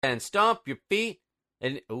and stomp your feet.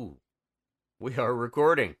 And, ooh, we are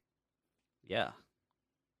recording. Yeah.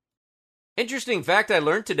 Interesting fact I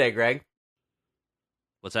learned today, Greg.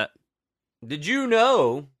 What's that? Did you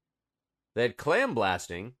know that clam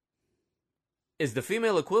blasting is the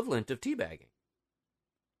female equivalent of teabagging?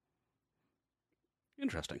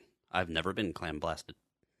 Interesting. I've never been clam blasted.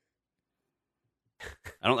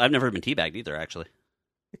 I've never been teabagged either, actually.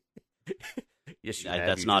 Yes, you have.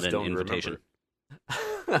 That's you not just an don't invitation. remember.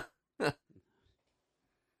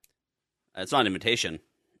 It's not an invitation.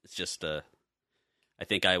 It's just I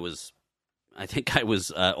think I was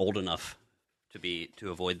old enough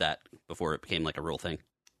to avoid that before it became like a real thing.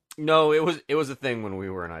 No, it was a thing when we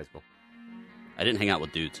were in high school. I didn't hang out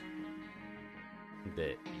with dudes. That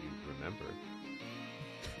you remember.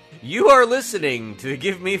 You are listening to the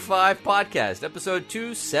Give Me 5 podcast, episode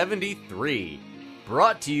 273.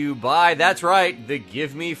 Brought to you by, that's right, the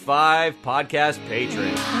Give Me 5 podcast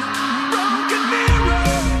patron.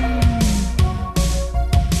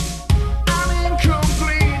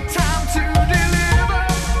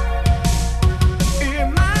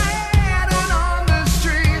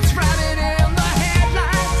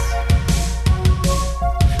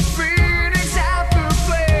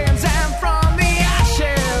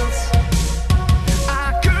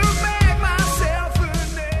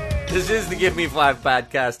 This is the Give Me 5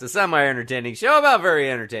 podcast, a semi-entertaining show about very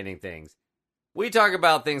entertaining things. We talk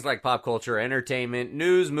about things like pop culture, entertainment,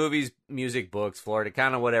 news, movies, music, books, Florida,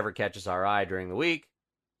 kind of whatever catches our eye during the week.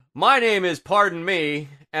 My name is Pardon Me,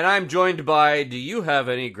 and I'm joined by Do You Have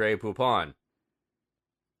Any Grey Poupon?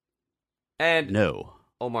 And No,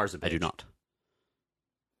 Omar's a bitch. I do not.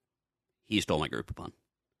 He stole my Grey Poupon.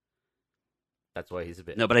 That's why he's a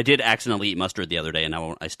bitch. No, but I did accidentally eat mustard the other day, and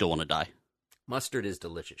I still want to die. Mustard is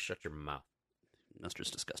delicious. Shut your mouth.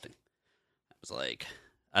 Mustard's disgusting. I was like,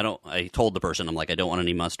 I told the person, I'm like, I don't want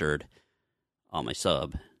any mustard on my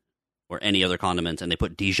sub or any other condiments, and they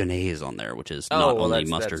put Dijonnaise on there, which is not only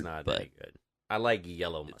mustard, that's not but very good. I like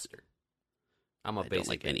yellow mustard. I'm a I basic don't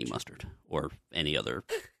like any bitch. mustard or any other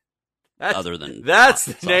That's, other than that's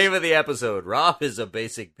hot the sauce. name of the episode. Rob is a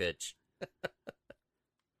basic bitch.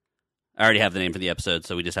 I already have the name for the episode,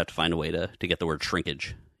 so we just have to find a way to get the word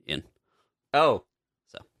shrinkage in. Oh.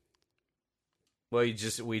 So. Well,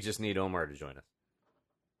 we just need Omar to join us.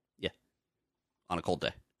 Yeah. On a cold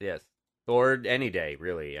day. Yes. Or any day,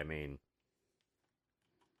 really. I mean,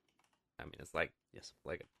 it's like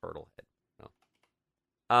a turtle head.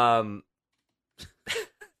 No.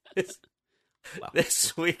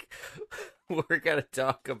 This week we're gonna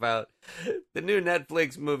talk about the new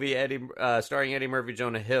Netflix movie starring Eddie Murphy,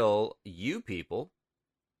 Jonah Hill, You People.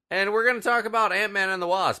 And we're going to talk about Ant-Man and the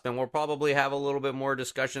Wasp, and we'll probably have a little bit more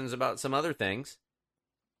discussions about some other things.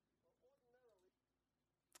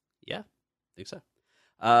 Yeah, I think so.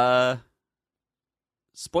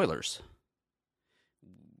 Spoilers.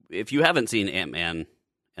 If you haven't seen Ant-Man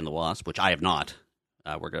and the Wasp, which I have not,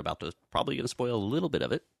 we're probably going to spoil a little bit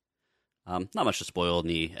of it. Not much to spoil in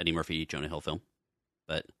the Eddie Murphy, Jonah Hill film,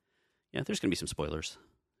 but yeah, there's going to be some spoilers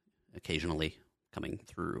occasionally coming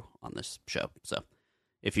through on this show, so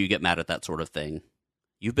if you get mad at that sort of thing,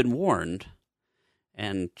 you've been warned,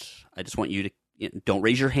 and I just want you to don't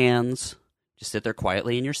raise your hands. Just sit there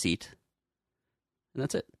quietly in your seat, and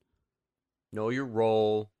that's it. Know your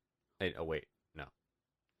role. Oh, wait. No.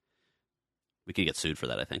 We could get sued for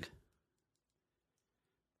that, I think.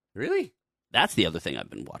 Really? That's the other thing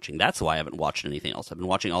I've been watching. That's why I haven't watched anything else. I've been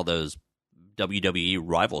watching all those WWE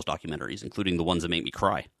Rivals documentaries, including the ones that make me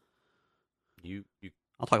cry.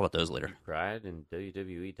 I'll talk about those later. You cried in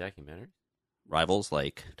WWE documentary? Rivals,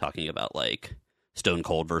 like talking about like Stone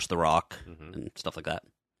Cold versus The Rock and stuff like that.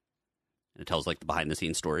 And it tells like the behind the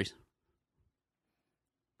scenes stories.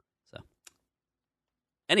 So,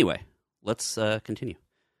 anyway, let's continue.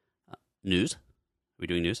 News? Are we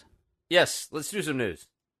doing news? Yes, let's do some news.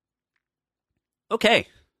 Okay,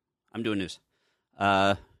 I'm doing news.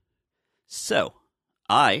 So,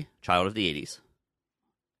 I, child of the 80s,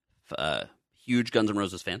 huge Guns N'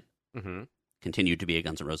 Roses fan. Mm-hmm. Continued to be a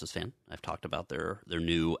Guns N' Roses fan. I've talked about their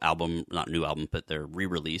new album, not new album, but their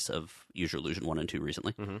re-release of Use Your Illusion 1 and 2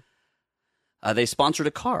 recently. Mm-hmm. They sponsored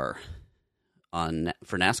a car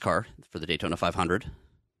for NASCAR for the Daytona 500.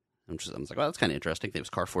 I was like, well, that's kind of interesting. It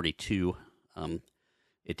was car 42.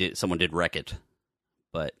 Someone did wreck it,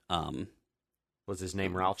 but was his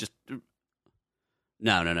name Ralph?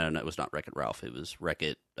 No. It was not Wreck-It Ralph. It was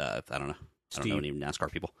Wreck-It. I don't know. I don't know any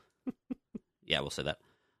NASCAR people. Yeah, we'll say that.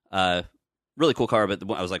 Really cool car, but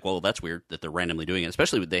I was like, well, that's weird that they're randomly doing it.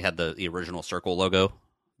 Especially when they had the original Circle logo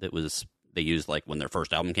that they used like when their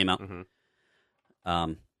first album came out.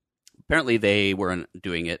 Mm-hmm. apparently they were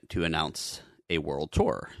doing it to announce a world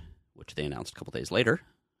tour, which they announced a couple days later.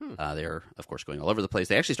 They're, of course, going all over the place.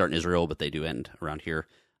 They actually start in Israel, but they do end around here.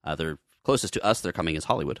 They're closest to us. They're coming is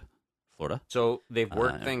Hollywood, Florida. So they've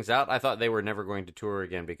worked things out? I thought they were never going to tour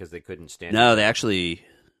again because they couldn't stand it. No, they actually...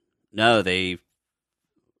 No, they...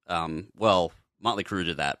 well, Motley Crue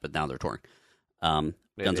did that, but now they're touring. Guns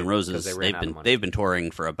N' Roses, they've been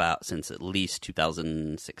touring for since at least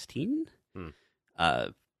 2016.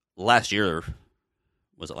 Last year, it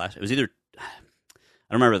was either...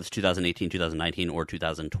 I don't remember if it's 2018, 2019, or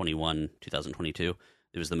 2021, 2022.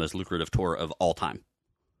 It was the most lucrative tour of all time.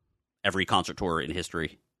 Every concert tour in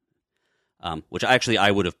history. Which actually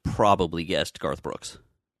I would have probably guessed Garth Brooks.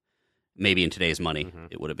 Maybe in today's money,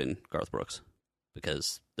 it would have been Garth Brooks.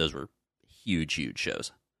 Because those were huge, huge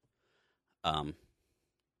shows.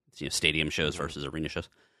 Stadium shows versus arena shows.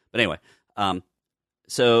 But anyway,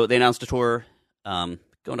 so they announced a tour going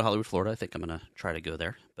to Hollywood, Florida. I think I'm going to try to go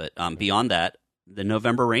there. But beyond that, the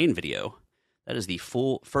November Rain video, that is the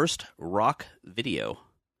first rock video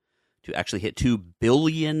to actually hit 2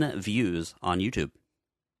 billion views on YouTube.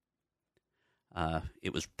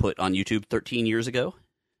 It was put on YouTube 13 years ago.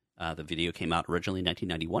 The video came out originally in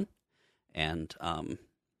 1991, and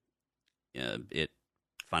it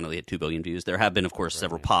finally hit 2 billion views. There have been, of course,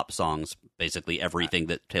 several pop songs. Basically everything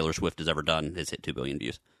that Taylor Swift has ever done has hit 2 billion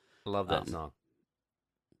views. I love that song.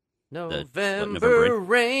 November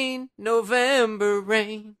rain, November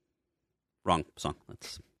rain. Wrong song.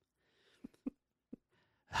 That's.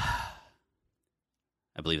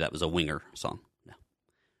 I believe that was a Winger song. No.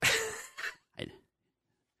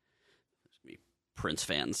 Prince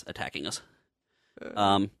fans attacking us.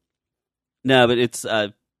 No, but it's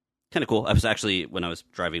kind of cool. I was actually, when I was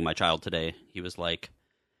driving my child today, he was like,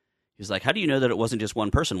 how do you know that it wasn't just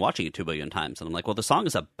one person watching it 2 billion times? And I'm like, well, the song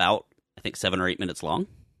is about, I think, 7 or 8 minutes long.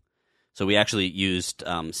 So we actually used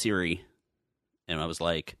Siri, and I was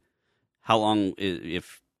like, how long,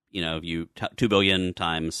 if you 2 billion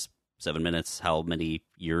times 7 minutes, how many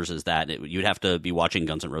years is that? You'd have to be watching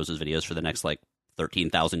Guns N' Roses videos for the next,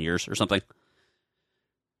 13,000 years or something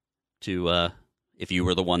to, if you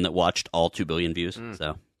were the one that watched all 2 billion views.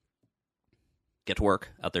 So get to work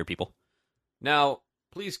out there, people. Now,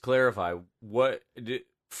 please clarify, what,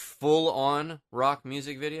 full-on rock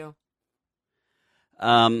music video?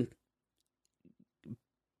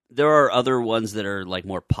 There are other ones that are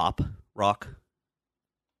more pop rock.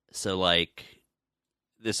 So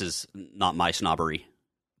this is not my snobbery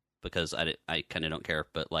because I kind of don't care.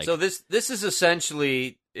 But so this is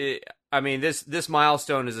essentially, this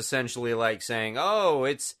milestone is essentially saying, oh,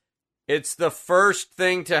 it's the first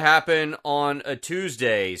thing to happen on a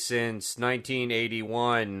Tuesday since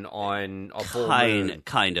 1981 on a full moon.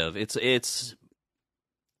 Kind of. It's.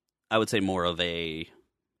 I would say more of a.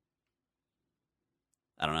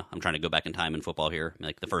 I don't know. I'm trying to go back in time in football here.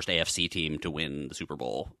 The first AFC team to win the Super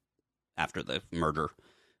Bowl after the merger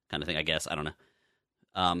kind of thing, I guess. I don't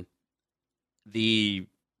know.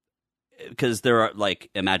 Because there are,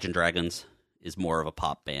 Imagine Dragons is more of a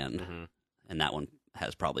pop band, and that one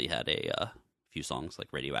has probably had a few songs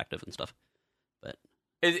like Radioactive and stuff. But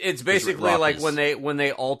it's basically when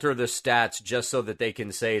they alter the stats just so that they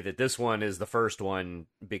can say that this one is the first one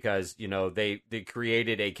because they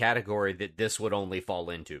created a category that this would only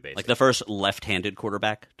fall into, basically. The first left-handed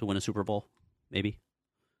quarterback to win a Super Bowl, maybe.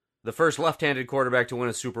 The first left-handed quarterback to win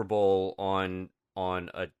a Super Bowl on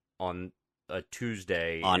a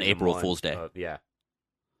Tuesday on April Fool's Day. Yeah,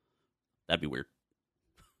 that'd be weird.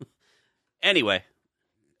 Anyway,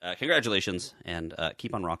 congratulations and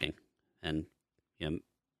keep on rocking and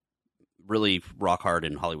really rock hard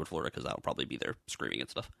in Hollywood, Florida, because I'll probably be there screaming and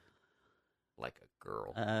stuff. Like a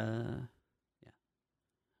girl.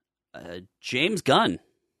 Yeah. James Gunn. Can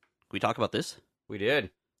we talk about this? We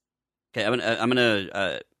did. Okay, I'm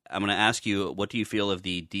gonna ask you, what do you feel of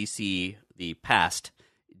the past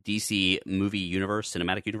DC movie universe,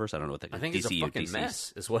 cinematic universe? I don't know what that is. I think it's a fucking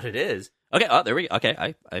mess, is what it is. Okay, there we go.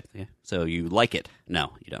 Okay, yeah. So you like it?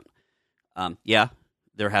 No, you don't. Yeah,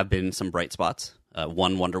 there have been some bright spots.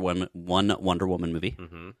 One Wonder Woman movie.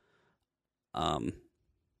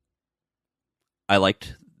 I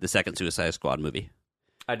liked the second Suicide Squad movie.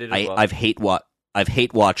 I did as well. I've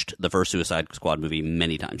hate watched the first Suicide Squad movie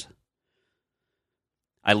many times.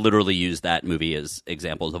 I literally use that movie as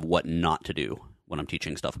examples of what not to do when I'm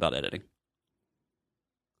teaching stuff about editing.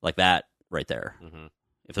 Like that right there.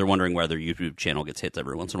 If they're wondering why their YouTube channel gets hits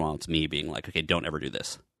every once in a while, it's me being like, okay, don't ever do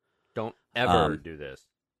this. Don't ever do this.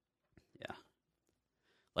 Yeah.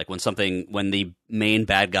 Like when the main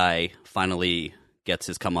bad guy finally gets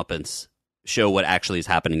his comeuppance show what actually is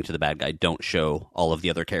happening to the bad guy. Don't show all of the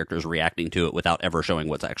other characters reacting to it without ever showing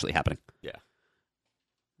what's actually happening. Yeah.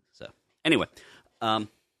 So anyway,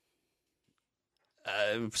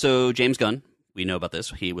 so James Gunn, we know about this.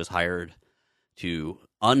 He was hired to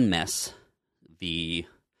unmess the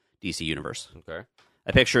DC universe. Okay.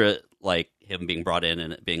 I picture it like him being brought in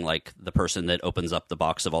and it being like the person that opens up the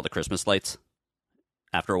box of all the Christmas lights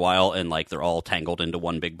after a while, and like they're all tangled into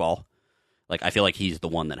one big ball. Like, I feel like he's the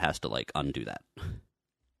one that has to like undo that.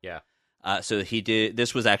 Yeah. So he did.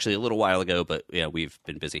 This was actually a little while ago, but yeah, we've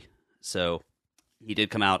been busy. So he did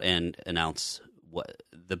come out and announce what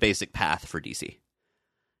the basic path for DC,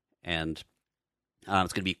 and it's going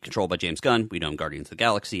to be controlled by James Gunn. We know him Guardians of the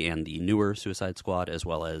Galaxy and the newer Suicide Squad, as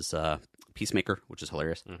well as Peacemaker, which is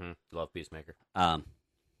hilarious. Mm-hmm. Love Peacemaker.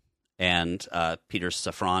 And Peter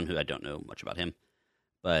Safran, who I don't know much about him,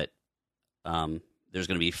 but there's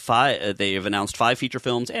going to be 5. They have announced 5 feature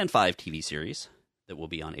films and 5 TV series that will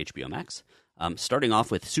be on HBO Max. Starting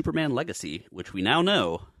off with Superman Legacy, which we now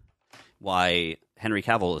know why Henry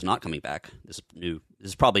Cavill is not coming back. This is new.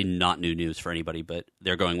 This is probably not new news for anybody, but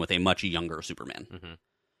they're going with a much younger Superman,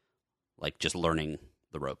 like just learning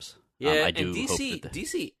the ropes. Yeah, I do and DC hope that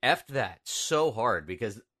DC effed that so hard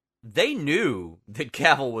because they knew that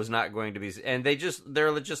Cavill was not going to be, and they're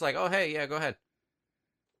just like, oh hey, yeah, go ahead.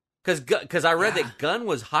 Because I read that Gunn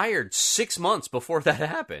was hired 6 months before that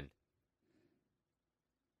happened.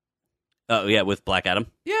 Oh yeah, with Black Adam.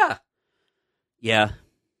 Yeah, Yeah.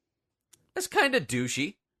 that's kind of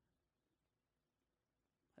douchey.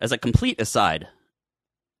 As a complete aside,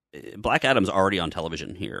 Black Adam's already on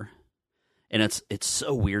television here, and it's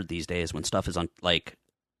so weird these days when stuff is on like,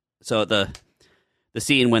 so the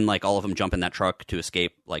scene when like all of them jump in that truck to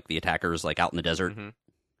escape like the attackers like out in the desert,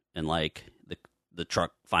 and like the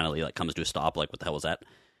truck finally like comes to a stop. Like, what the hell was that?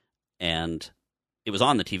 And it was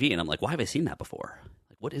on the TV, and I'm like, why have I seen that before?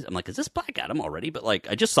 Like, what is? I'm like, is this Black Adam already? But like,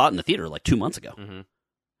 I just saw it in the theater like 2 months ago.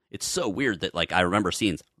 It's so weird that like I remember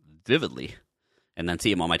scenes vividly, and then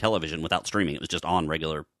see him on my television without streaming. It was just on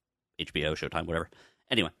regular HBO, Showtime, whatever.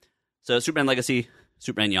 Anyway, so Superman Legacy,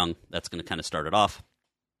 Superman Young. That's going to kind of start it off.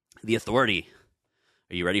 The Authority.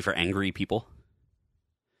 Are you ready for angry people?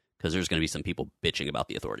 Because there's going to be some people bitching about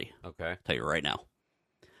The Authority. Okay. I'll tell you right now.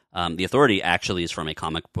 The Authority actually is from a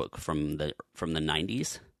comic book from the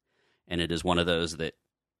 90s, and it is one of those that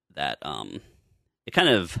it kind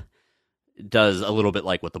of does a little bit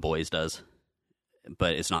like what The Boys does,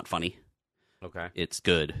 but it's not funny. Okay. It's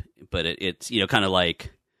good, but it's kind of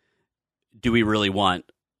like, do we really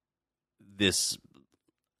want this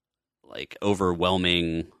like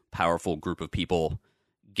overwhelming, powerful group of people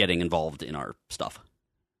getting involved in our stuff?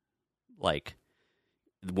 Like,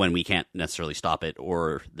 when we can't necessarily stop it,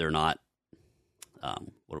 or they're not,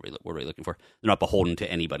 what are we looking for? They're not beholden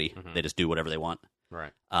to anybody. They just do whatever they want.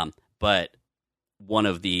 Right. But one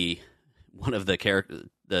of the characters,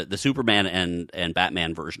 the Superman and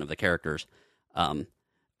Batman version of the characters, are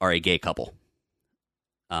a gay couple.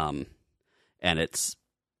 And it's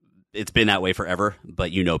been that way forever,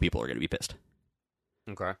 but people are going to be pissed.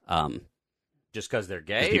 Okay. Just because they're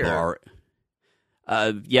gay, people or?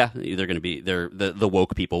 Yeah, they're going to be. The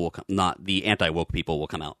woke people will come, not the anti-woke people will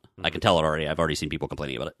come out. I can tell it already. I've already seen people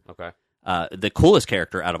complaining about it. Okay. The coolest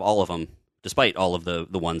character out of all of them, despite all of the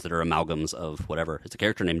ones that are amalgams of whatever, is a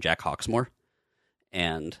character named Jack Hawksmoor.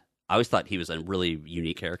 And I always thought he was a really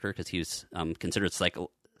unique character because he's considered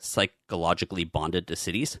psychologically bonded to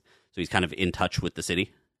cities. So he's kind of in touch with the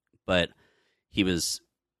city. But he's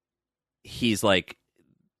like,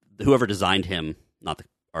 whoever designed him, not the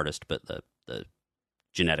artist, but the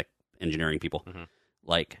genetic engineering people,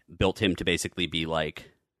 like built him to basically be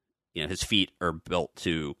like, his feet are built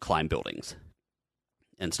to climb buildings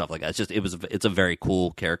and stuff like that. It's a very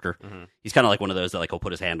cool character. He's kind of like one of those that like he'll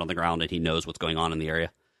put his hand on the ground and he knows what's going on in the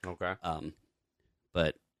area. Okay.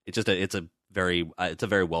 But it's a very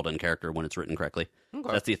well done character when it's written correctly. Okay.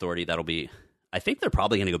 So that's The Authority. That'll be. I think they're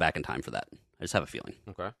probably going to go back in time for that. I just have a feeling.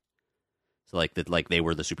 Okay. So like they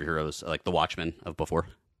were the superheroes, like the Watchmen of before.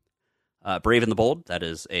 Brave and the Bold. That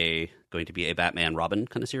is going to be a Batman Robin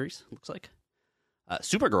kind of series. Looks like.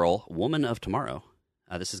 Supergirl, Woman of Tomorrow.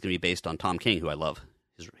 This is going to be based on Tom King, who I love.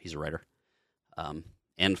 He's a writer,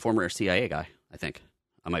 and former CIA guy. I think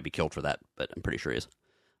I might be killed for that, but I'm pretty sure he is.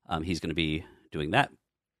 He's going to be doing that.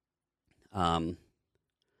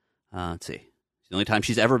 Let's see. The only time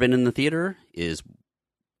she's ever been in the theater is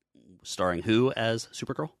starring who as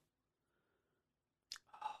Supergirl?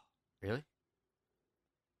 Really?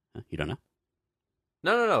 You don't know?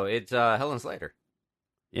 No. It's Helen Slater.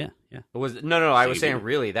 Yeah. It was no. I was saying,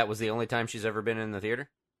 really, that was the only time she's ever been in the theater.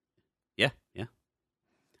 Yeah.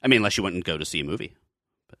 I mean, unless you went and go to see a movie.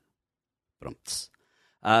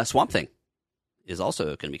 But Swamp Thing is also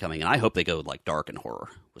going to be coming, and I hope they go like dark and horror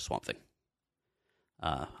with Swamp Thing.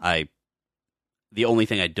 The only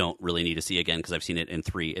thing I don't really need to see again, because I've seen it in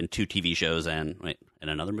two TV shows and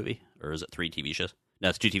another movie, or is it 3 TV shows? No,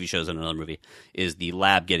 it's 2 TV shows and another movie. Is the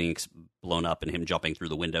lab getting blown up and him jumping through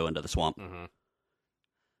the window into the swamp? Mm-hmm.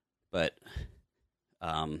 But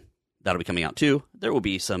that'll be coming out too. There will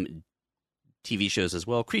be some TV shows as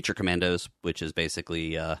well. Creature Commandos, which is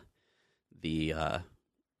basically the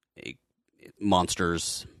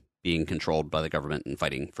monsters being controlled by the government and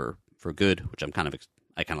fighting for good, which I kind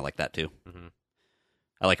of like that too. Mm-hmm.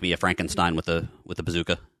 I like to be a Frankenstein with a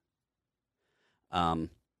bazooka.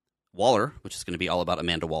 Waller, which is going to be all about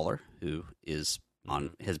Amanda Waller, who has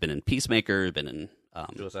been in Peacemaker, been in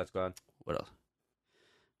Suicide Squad. What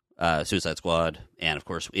else? Suicide Squad, and of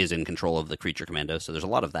course is in control of the Creature Commando. So there's a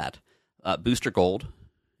lot of that. Booster Gold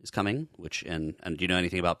is coming, and do you know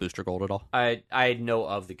anything about Booster Gold at all? I know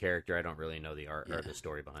of the character. I don't really know the art or the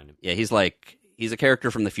story behind him. Yeah, he's a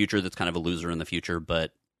character from the future that's kind of a loser in the future,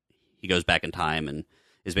 but he goes back in time and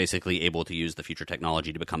is basically able to use the future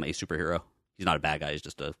technology to become a superhero. He's not a bad guy; he's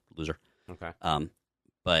just a loser. Okay.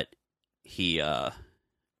 But he,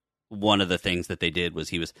 one of the things that they did was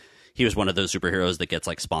he was one of those superheroes that gets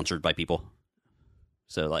like sponsored by people.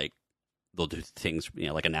 So like they'll do things,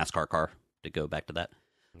 like a NASCAR car, to go back to that.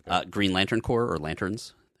 Okay. Green Lantern Corps, or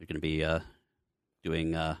Lanterns, they're going to be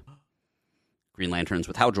doing Green Lanterns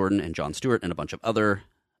with Hal Jordan and Jon Stewart and a bunch of other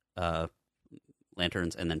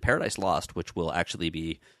Lanterns, and then Paradise Lost, which will actually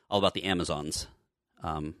be all about the Amazons,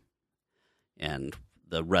 and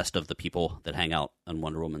the rest of the people that hang out on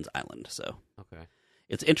Wonder Woman's island. So okay,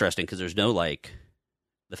 it's interesting because there's no the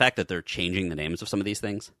fact that they're changing the names of some of these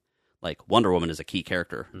things. Like Wonder Woman is a key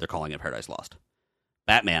character; they're calling it Paradise Lost.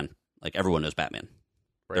 Batman, like everyone knows Batman,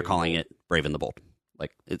 they're calling it Brave and the Bold.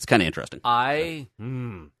 Like it's kind of interesting. I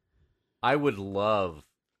would love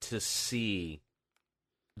to see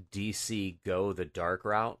DC go the dark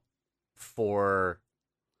route for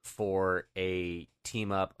a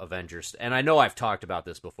team up Avengers, and I know I've talked about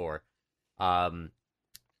this before,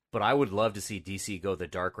 but I would love to see DC go the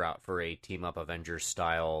dark route for a team up Avengers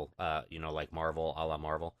style, like Marvel, a la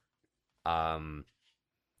Marvel,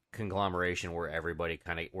 conglomeration where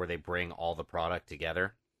where they bring all the product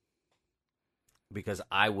together. Because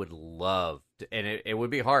I would love to, and it would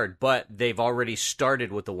be hard, but they've already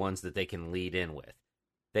started with the ones that they can lead in with.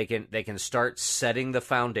 They can start setting the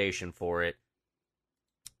foundation for it.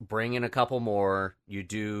 Bring in a couple more. You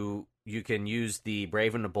can use the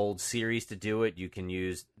Brave and the Bold series to do it. You can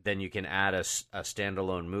add a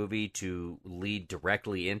standalone movie to lead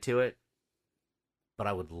directly into it. But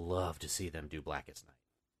I would love to see them do Blackest Night.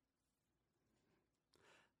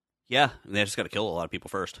 Yeah, they just got to kill a lot of people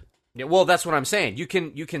first. Yeah, well, that's what I'm saying. You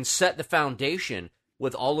can set the foundation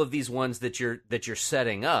with all of these ones that you're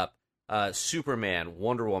setting up. Superman,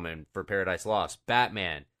 Wonder Woman for Paradise Lost,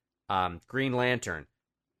 Batman, Green Lantern,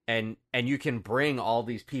 and you can bring all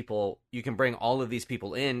these people. You can bring all of these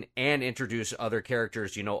people in and introduce other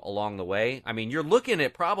characters, along the way. I mean, you're looking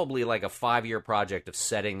at probably like a 5-year project of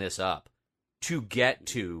setting this up to get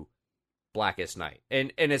to Blackest Night,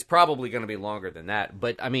 and it's probably going to be longer than that.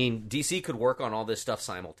 But I mean, DC could work on all this stuff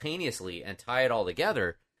simultaneously and tie it all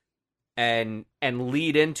together, and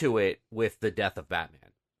lead into it with the death of Batman.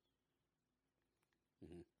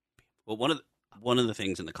 Well, one of the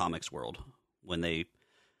things in the comics world when they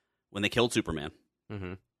killed Superman,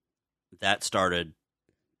 that started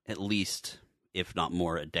at least, if not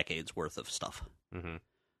more, a decade's worth of stuff. Mm-hmm.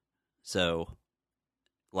 So,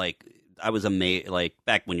 I was amazed.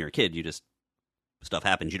 Back when you're a kid, stuff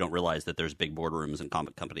happens. You don't realize that there's big boardrooms and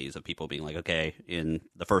comic companies of people being like, okay, in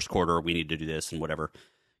the first quarter, we need to do this and whatever.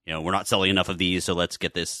 We're not selling enough of these, so let's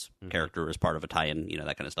get this character as part of a tie-in,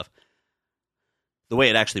 that kind of stuff. The way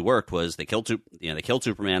it actually worked was they killed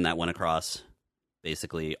Superman. That went across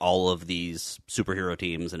basically all of these superhero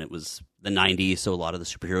teams, and it was the 90s, so a lot of the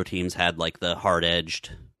superhero teams had the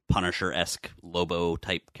hard-edged, Punisher-esque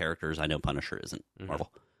Lobo-type characters. I know Punisher isn't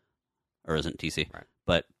Marvel. Or isn't TC, right?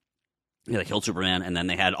 But they killed Superman, and then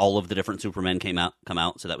they had all of the different Supermen come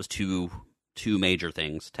out. So that was two major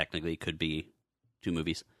things. Technically, could be 2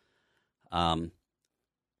 movies. And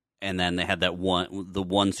then they had the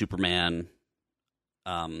one Superman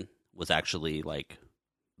was actually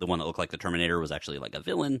the one that looked like the Terminator was actually a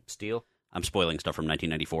villain. Steel. I'm spoiling stuff from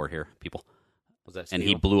 1994 here, people. Was that Steel? And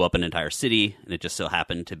he blew up an entire city, and it just so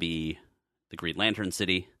happened to be the Green Lantern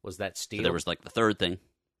city. Was that Steel? So there was the third thing.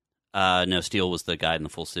 No, Steel was the guy in the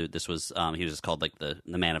full suit. This was he was just called the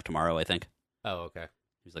Man of Tomorrow, I think. Oh, okay.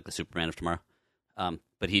 He was the Superman of Tomorrow.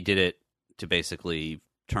 but he did it to basically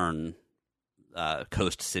turn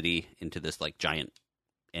Coast City into this like giant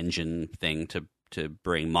engine thing to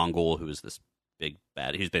bring Mongol, who is this big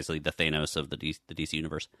bad. He's basically the Thanos of the DC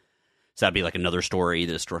universe. So that'd be like another story,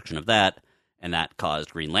 the destruction of that, and that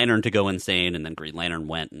caused Green Lantern to go insane, and then Green Lantern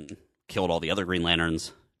went and killed all the other Green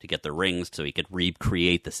Lanterns to get their rings so he could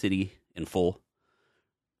recreate the city in full.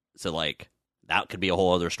 So, like, that could be a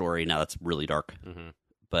whole other story. Now, that's really dark. Mm-hmm.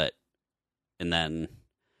 But, and then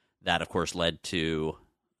that, of course, led to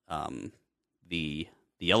the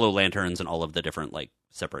Yellow Lanterns and all of the different, like,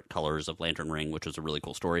 separate colors of Lantern Ring, which was a really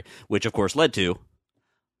cool story, which, of course, led to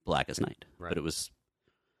Blackest Night. Right. But it was,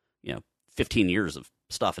 15 years of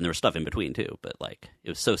stuff, and there was stuff in between, too. But, like, it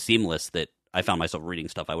was so seamless that I found myself reading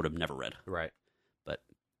stuff I would have never read. Right. But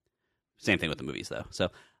same thing with the movies, though. So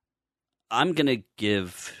I'm going to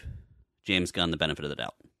give James Gunn the benefit of the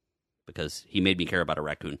doubt because he made me care about a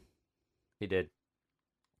raccoon. He did.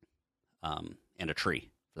 And a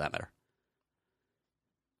tree, for that matter.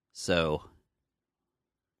 So,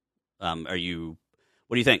 what do you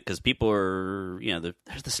think? Because people are,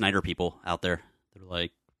 there's the Snyder people out there. They're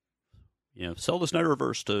like, sell the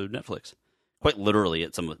Snyderverse to Netflix. Quite literally,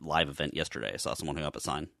 at some live event yesterday, I saw someone hang up a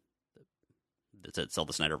sign that said, sell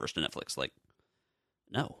the Snyderverse to Netflix. Like,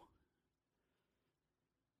 no.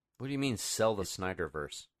 What do you mean, sell the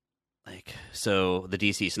Snyderverse? Like, so the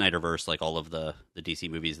DC Snyderverse, like all of the DC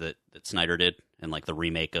movies that Snyder did, and like the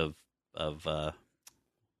remake of what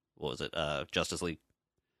was it, Justice League.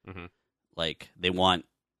 Mm-hmm. Like, they want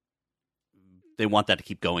that to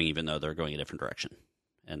keep going, even though they're going a different direction.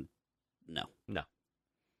 And no.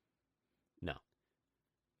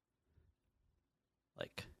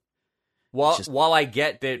 Like, while I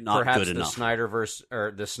get that perhaps the enough. Snyderverse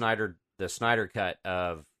or the Snyder cut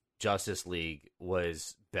of Justice League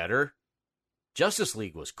was better, Justice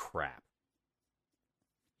League was crap.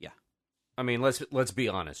 Yeah. I mean, let's be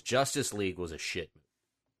honest. Justice League was a shit movie.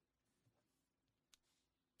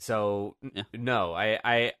 So yeah. No,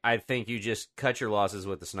 I think you just cut your losses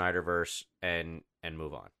with the Snyderverse and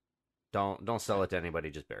move on. Don't sell it to anybody.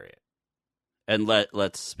 Just bury it. And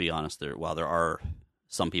let's be honest. While there are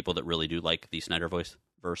some people that really do like the Snyder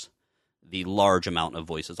verse, the large amount of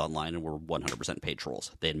voices online were 100% paid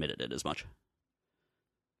trolls. They admitted it as much.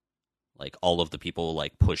 Like, all of the people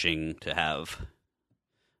like pushing to have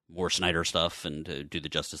more Snyder stuff and to do the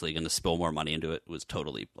Justice League and to spill more money into it was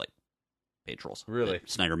totally like paid trolls. Really? That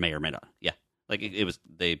Snyder may or may not. Yeah. Like, it was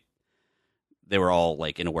they were all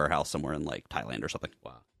like in a warehouse somewhere in like Thailand or something.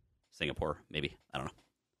 Wow. Singapore, maybe. I don't know.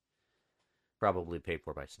 Probably paid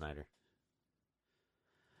for by Snyder.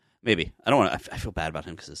 Maybe. I don't want to. I feel bad about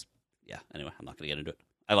him because anyway, I'm not going to get into it.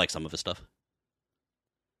 I like some of his stuff.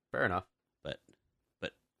 Fair enough. But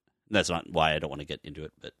that's not why I don't want to get into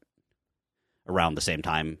it. But around the same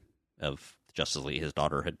time of Justice League, his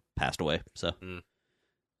daughter had passed away. So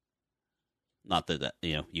not that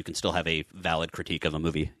you can still have a valid critique of a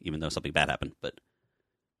movie even though something bad happened, but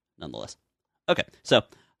nonetheless. Okay, so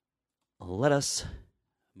let us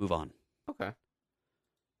move on. Okay.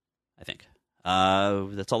 I think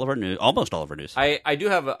that's all of our news. Almost all of our news. I do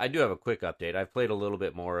have a quick update. I've played a little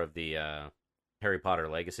bit more of the Harry Potter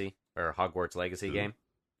Legacy or Hogwarts Legacy game.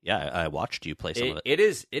 Yeah, I watched you play some of it.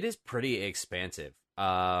 It is pretty expansive.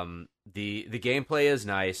 The gameplay is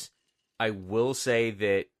nice. I will say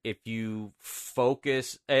that if you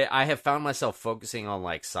focus, I have found myself focusing on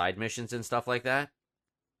like side missions and stuff like that,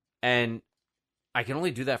 and I can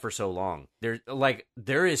only do that for so long.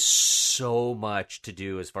 There is so much to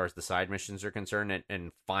do as far as the side missions are concerned,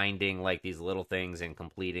 and finding like these little things and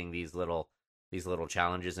completing these little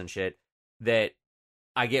challenges and shit, that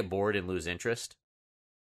I get bored and lose interest.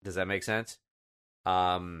 Does that make sense?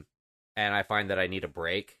 And I find that I need a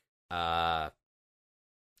break.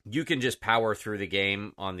 You can just power through the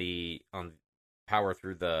game power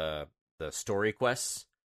through the story quests,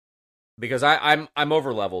 because I'm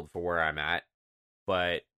over leveled for where I'm at.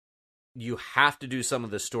 But you have to do some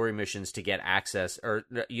of the story missions to get access, or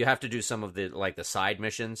you have to do some of the the side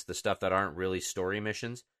missions, the stuff that aren't really story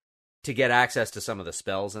missions, to get access to some of the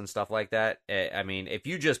spells and stuff like that. I mean, if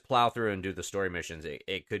you just plow through and do the story missions,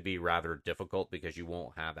 it could be rather difficult because you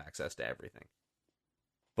won't have access to everything.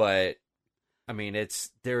 But I mean,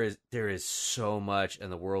 there is so much,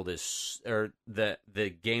 and the world is, or the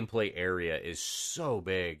gameplay area is so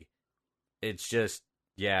big. It's just,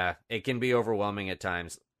 yeah, it can be overwhelming at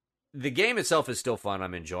times. The game itself is still fun.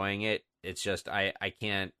 I'm enjoying it. It's just I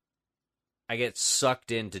get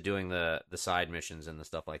sucked into doing the side missions and the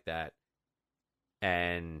stuff like that.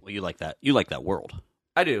 And well, you like that. You like that world.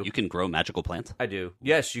 I do. You can grow magical plants. I do.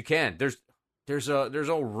 Yes, you can. there's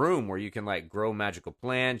a room where you can like grow magical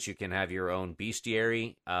plants. You can have your own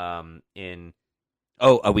bestiary. In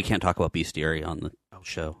We can't talk about bestiary on the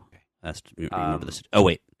show. okay. That's remember this. Oh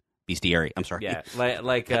wait, bestiary. I'm sorry. Yeah,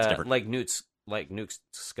 like Newt's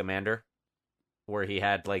Scamander, where he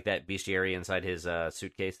had like that bestiary inside his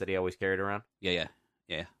suitcase that he always carried around. Yeah.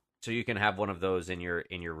 So you can have one of those in your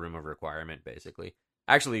room of requirement, basically.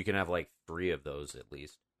 Actually, you can have like 3 of those at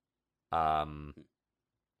least.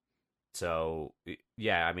 So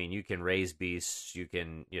yeah, I mean, you can raise beasts. You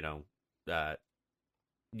can,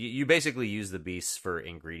 you basically use the beasts for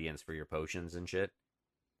ingredients for your potions and shit.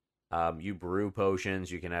 You brew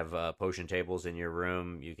potions. You can have potion tables in your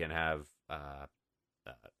room. You can have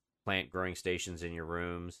plant growing stations in your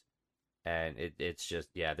rooms, and it's just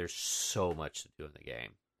there's so much to do in the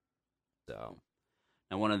game. So,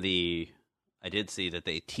 and I did see that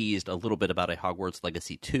they teased a little bit about a Hogwarts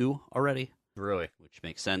Legacy 2 already. Really, which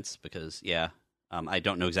makes sense because I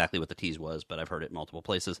don't know exactly what the tease was, but I've heard it multiple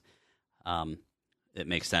places. It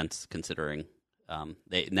makes sense considering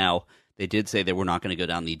they did say they were not going to go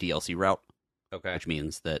down the DLC route. Okay, which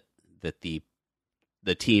means that the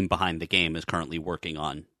team behind the game is currently working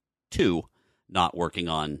on 2, not working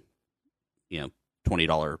on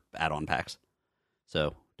 $20 add-on packs.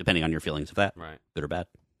 So depending on your feelings of that, right, good or bad.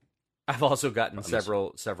 I've also gotten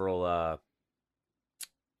several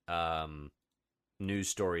news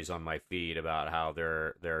stories on my feed about how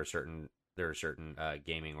there are certain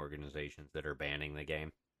gaming organizations that are banning the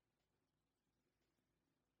game.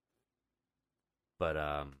 But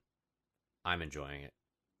I'm enjoying it.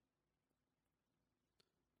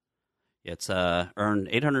 It's earned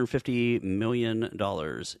 $850 million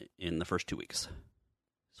in the first 2 weeks.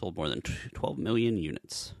 Sold more than 12 million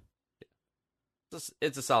units.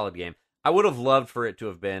 It's a solid game. I would have loved for it to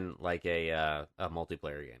have been like a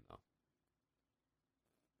multiplayer game, though.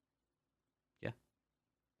 Yeah,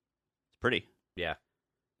 it's pretty. Yeah,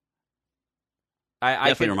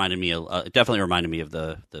 definitely reminded me of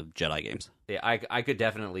the Jedi games. Yeah, I could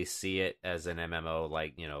definitely see it as an MMO,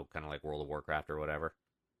 like kind of like World of Warcraft or whatever.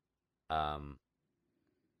 And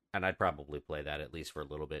I'd probably play that at least for a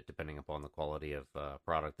little bit, depending upon the quality of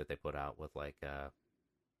product that they put out with like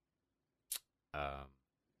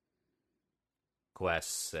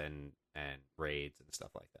quests and raids and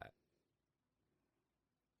stuff like that.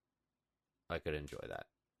 I could enjoy that.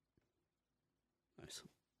 Nice.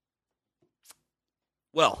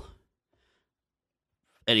 Well,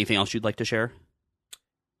 anything else you'd like to share?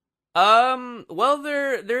 Well,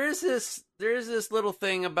 there is this little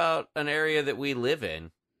thing about an area that we live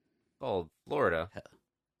in called Florida.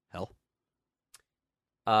 Hell.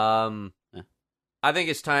 Yeah. I think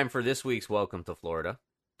it's time for this week's Welcome to Florida,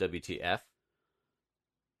 WTF.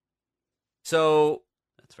 So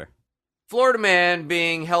that's fair. Florida man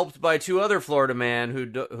being helped by 2 other Florida man who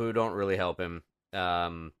don't really help him.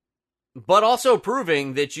 But also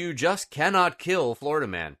proving that you just cannot kill Florida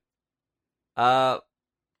man.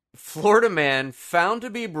 Florida man found to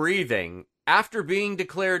be breathing after being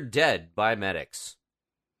declared dead by medics.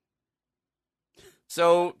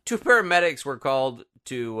 So 2 paramedics were called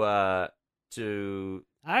to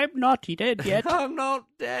I'm not dead yet. I'm not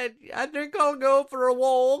dead. I think I'll go for a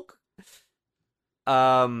walk.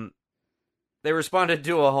 They responded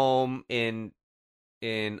to a home in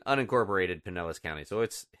unincorporated Pinellas County, so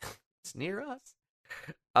it's near us.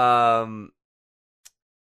 To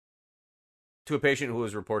a patient who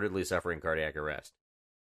was reportedly suffering cardiac arrest.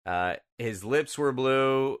 His lips were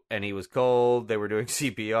blue and he was cold. They were doing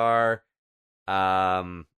CPR.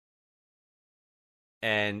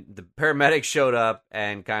 And the paramedics showed up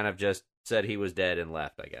and kind of just said he was dead and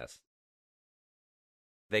left, I guess.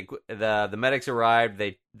 The medics arrived,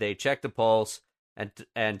 they checked the pulse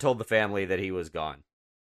and told the family that he was gone.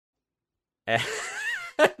 And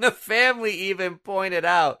the family even pointed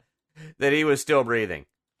out that he was still breathing.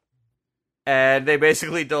 And they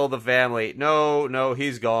basically told the family, no,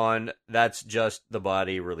 he's gone. That's just the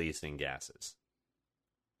body releasing gases.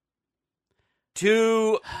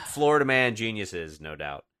 2 Florida man geniuses, no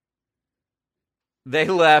doubt. They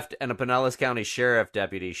left, and a Pinellas County sheriff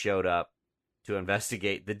deputy showed up to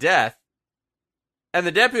investigate the death. And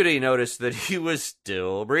the deputy noticed that he was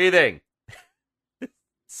still breathing.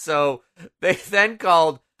 So they then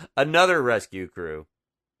called another rescue crew,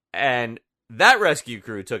 and that rescue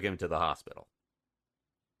crew took him to the hospital.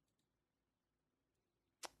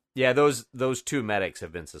 Yeah, those 2 medics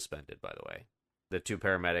have been suspended, by the way. The 2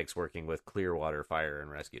 paramedics working with Clearwater Fire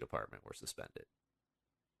and Rescue Department were suspended.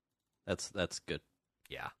 That's good.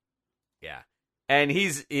 Yeah. And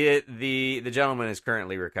the gentleman is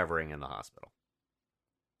currently recovering in the hospital.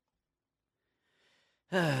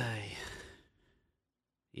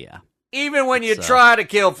 Yeah. Even when you try to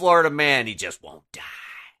kill Florida man, he just won't die.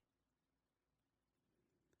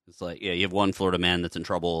 It's like, yeah, you have one Florida man that's in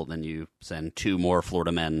trouble, then you send 2 more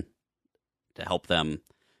Florida men to help them,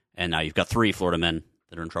 and now you've got 3 Florida men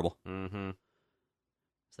that are in trouble. Mm-hmm.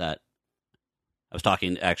 Is that? I was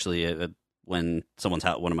talking actually when one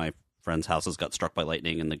of my friends' houses got struck by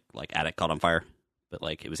lightning, and the attic caught on fire, but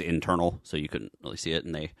it was internal, so you couldn't really see it.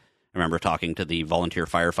 And I remember talking to the volunteer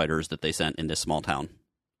firefighters that they sent in this small town,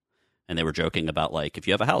 and they were joking about if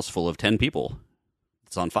you have a house full of 10 people,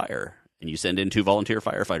 it's on fire. And you send in 2 volunteer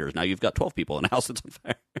firefighters. Now you've got 12 people in a house that's on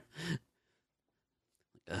fire.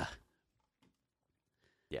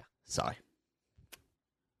 Yeah. Sigh.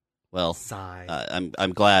 Well, sigh.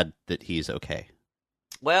 I'm glad that he's okay.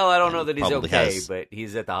 Well, I don't know that he's probably okay, has- but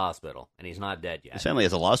he's at the hospital, and he's not dead yet. His family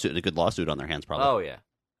has a good lawsuit on their hands, probably. Oh, yeah.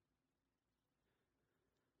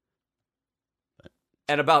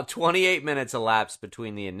 And about 28 minutes elapsed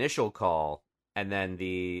between the initial call and then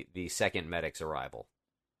the second medic's arrival.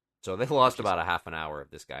 So they lost about a half an hour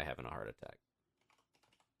of this guy having a heart attack.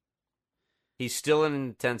 He's still in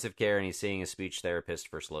intensive care, and he's seeing a speech therapist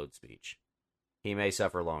for slowed speech. He may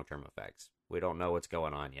suffer long-term effects. We don't know what's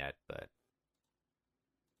going on yet, but...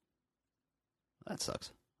 That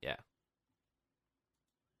sucks. Yeah.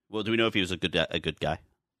 Well, do we know if he was a good guy?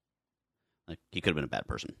 He could have been a bad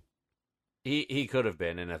person. He could have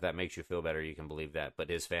been, and if that makes you feel better, you can believe that,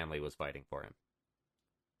 but his family was fighting for him.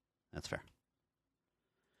 That's fair.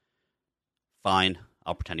 Fine.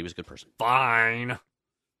 I'll pretend he was a good person. Fine.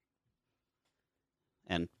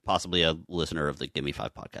 And possibly a listener of the Give Me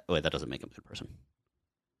 5 podcast. Wait, that doesn't make him a good person.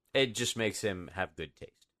 It just makes him have good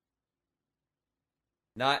taste.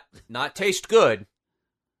 Not taste good.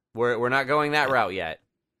 We're not going that route yet.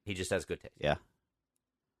 He just has good taste. Yeah.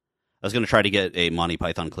 I was going to try to get a Monty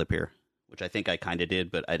Python clip here, which I think I kind of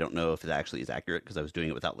did, but I don't know if it actually is accurate because I was doing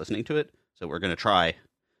it without listening to it. So we're going to try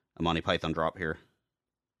a Monty Python drop here.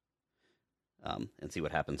 And see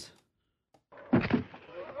what happens. There we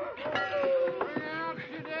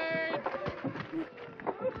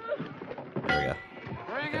go. Okay.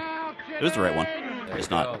 It was the right one.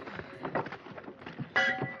 It's not.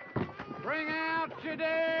 Bring out your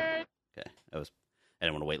dead. Okay, I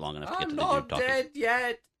didn't want to wait long enough to get I'm to the not dude talking. dead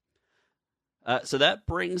yet. So that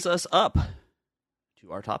brings us up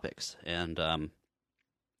to our topics, and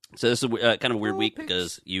so this is kind of a weird week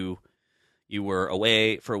because you were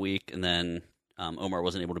away for a week, and then Omar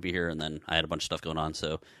wasn't able to be here, and then I had a bunch of stuff going on,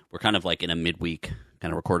 so we're kind of in a midweek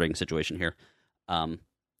kind of recording situation here. I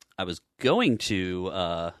was going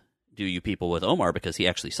to do You People with Omar because he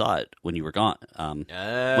actually saw it when you were gone.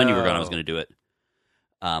 When you were gone, I was going to do it.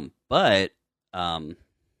 But I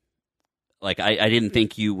didn't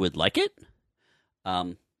think you would like it.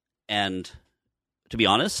 And to be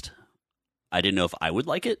honest, I didn't know if I would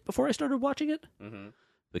like it before I started watching it. Mm-hmm.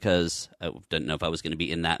 Because I didn't know if I was going to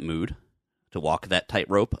be in that mood to walk that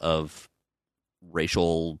tightrope of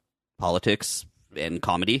racial politics and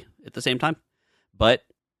comedy at the same time. But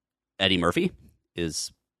Eddie Murphy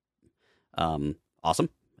is awesome,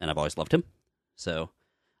 and I've always loved him. So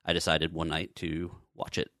I decided one night to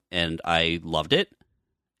watch it, and I loved it,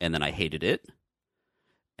 and then I hated it,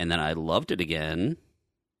 and then I loved it again,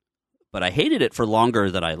 but I hated it for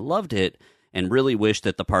longer than I loved it, and really wished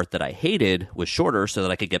that the part that I hated was shorter so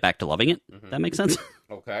that I could get back to loving it. Mm-hmm. That makes sense?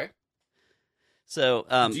 Okay. So,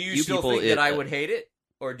 do you still think that I would hate it?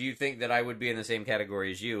 Or do you think that I would be in the same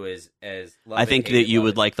category as you as love I think it, that you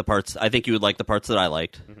would like the parts. I think you would like the parts that I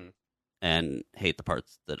liked, mm-hmm. and hate the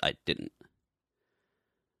parts that I didn't.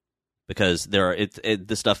 Because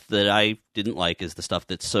the stuff that I didn't like is the stuff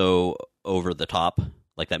that's so over the top,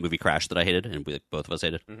 like that movie Crash that I hated, and both of us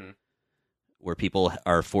hated, mm-hmm. where people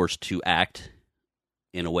are forced to act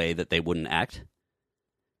in a way that they wouldn't act,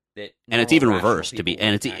 and it's even reversed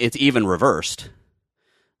it's even reversed.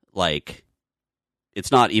 Like,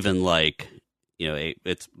 it's not even like,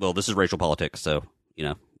 this is racial politics, so,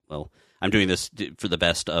 I'm doing this for the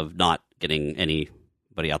best of not getting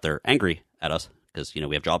anybody out there angry at us, because, we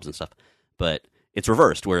have jobs and stuff, but it's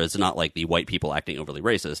reversed, where it's not like the white people acting overly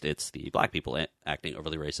racist, it's the black people acting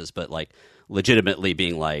overly racist, but, legitimately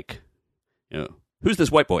being like, who's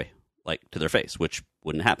this white boy? To their face, which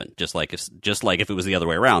wouldn't happen. Just like if it was the other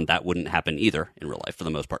way around, that wouldn't happen either in real life for the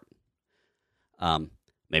most part.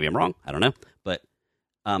 Maybe I'm wrong. I don't know. But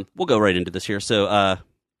we'll go right into this here. So,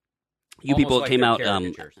 You People came out.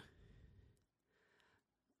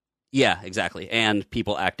 Yeah, exactly. And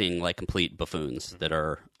people acting like complete buffoons mm-hmm. that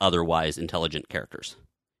are otherwise intelligent characters.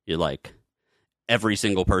 You're like, every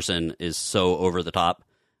single person is so over the top,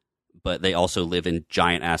 but they also live in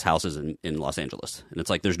giant ass houses in Los Angeles. And it's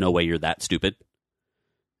like, there's no way you're that stupid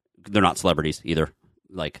they're not celebrities either.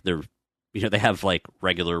 Like they're, they have like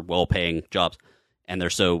regular, well-paying jobs, and they're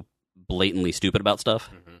so blatantly stupid about stuff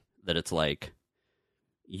that it's like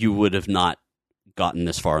you would have not gotten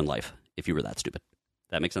this far in life if you were that stupid.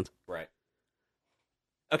 That makes sense? Right.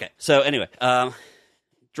 Okay. So anyway,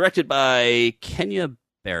 directed by Kenya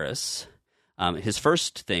Barris. His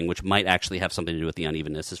first thing, which might actually have something to do with the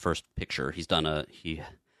unevenness, his first picture, he's done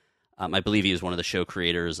I believe he was one of the show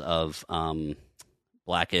creators of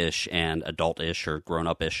Blackish and Adultish or Grown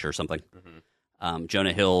Up-ish or something.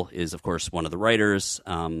 Jonah Hill is, of course, one of the writers,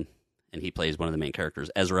 and he plays one of the main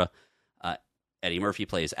characters, Ezra. Eddie Murphy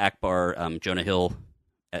plays Akbar. Jonah Hill,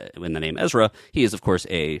 in the name Ezra, he is, of course,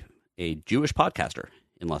 a Jewish podcaster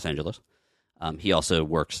in Los Angeles. He also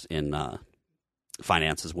works in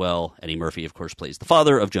finance as well. Eddie Murphy, of course, plays the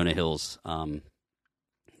father of Jonah Hill's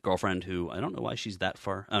girlfriend, who I don't know why she's that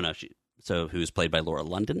far. Oh no, who's played by Lauren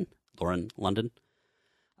London.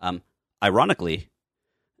 Ironically,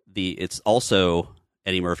 it's also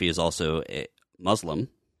Eddie Murphy is also a Muslim.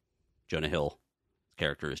 Jonah Hill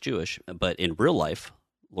character is Jewish, but in real life,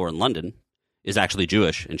 Lauren London is actually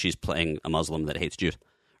Jewish, and she's playing a Muslim that hates Jews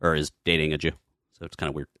or is dating a Jew. So it's kind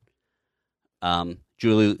of weird.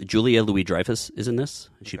 Julia Louis-Dreyfus is in this.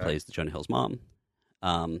 She plays Jonah Hill's mom.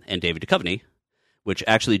 And David Duchovny, which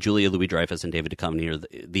actually Julia Louis-Dreyfus and David Duchovny are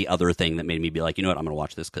the other thing that made me be like, you know what, I'm going to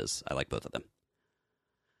watch this because I like both of them.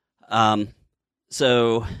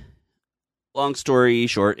 So, long story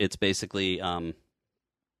short, it's basically a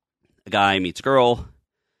guy meets a girl,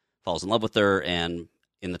 falls in love with her, and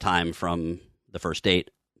in the time from the first date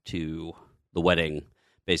to the wedding,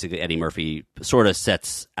 basically Eddie Murphy sort of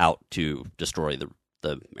sets out to destroy the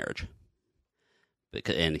marriage.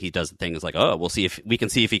 And he does things like, we'll see if we can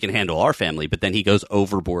see if he can handle our family, but then he goes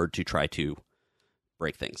overboard to try to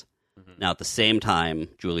break things. Now, at the same time,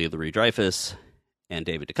 Julia Louis-Dreyfus and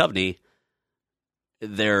David Duchovny,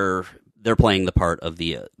 they're playing the part of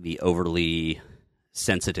the overly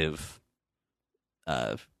sensitive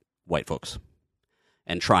white folks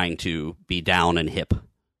and trying to be down and hip.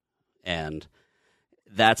 And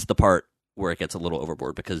that's the part where it gets a little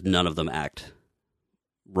overboard because none of them act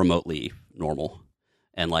remotely normal.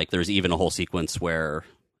 And like, there's even a whole sequence where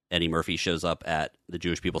Eddie Murphy shows up at the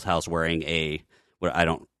Jewish people's house wearing what I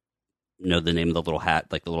don't know the name of the little hat,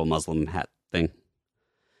 like the little Muslim hat thing.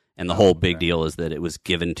 And the whole big deal is that it was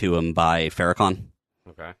given to him by Farrakhan.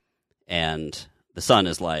 Okay. And the son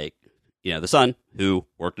is like, the son who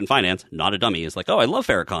worked in finance, not a dummy, is like, oh, I love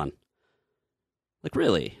Farrakhan. Like,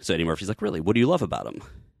 really? So Eddie Murphy's like, really? What do you love about him?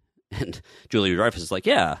 And Julia Dreyfus is like,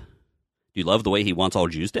 yeah. Do you love the way he wants all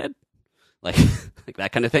Jews dead? Like, like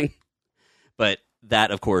that kind of thing. But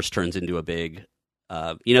that, of course, turns into a big,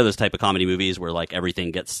 those type of comedy movies where like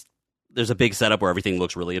there's a big setup where everything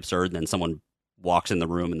looks really absurd, and then someone walks in the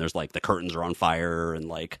room and there's like the curtains are on fire and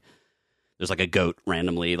like there's like a goat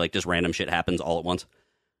randomly, like just random shit happens all at once.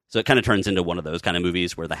 So it kind of turns into one of those kind of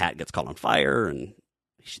movies where the hat gets caught on fire and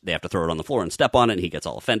they have to throw it on the floor and step on it, and he gets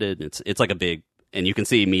all offended. It's like a big, and you can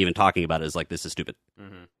see me even talking about it is like, this is stupid.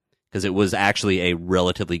 Because it was actually a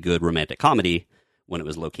relatively good romantic comedy when it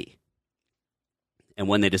was low-key. And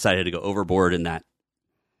when they decided to go overboard in that,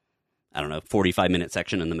 45-minute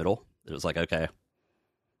section in the middle, it was like, okay.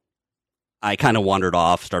 I kind of wandered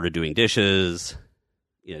off, started doing dishes,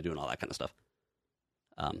 doing all that kind of stuff.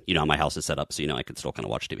 My house is set up, so, I could still kind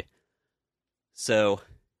of watch TV. So,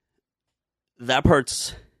 that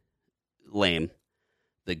part's lame.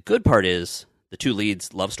 The good part is, the two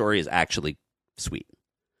leads' love story is actually sweet.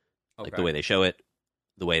 Okay. Like the way they show it,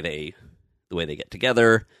 the way they get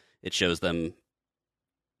together, it shows them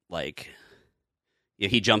like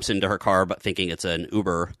he jumps into her car but thinking it's an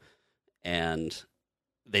Uber, and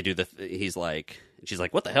they do he's like, and she's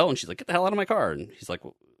like, what the hell? And she's like, get the hell out of my car. And he's like,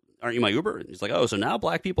 well, aren't you my Uber? And he's like, oh, so now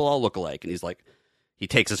black people all look alike. And he's like, he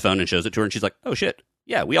takes his phone and shows it to her, and she's like, oh shit,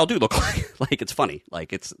 yeah, we all do look alike. Like, it's funny.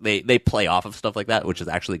 Like, they play off of stuff like that, which is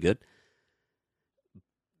actually good.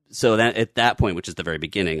 So that at that point, which is the very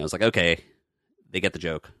beginning, I was like, okay, they get the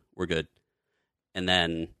joke. We're good. And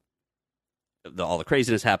then all the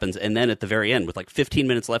craziness happens. And then at the very end, with like 15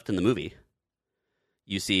 minutes left in the movie,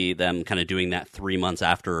 you see them kind of doing that 3 months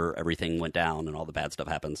after everything went down and all the bad stuff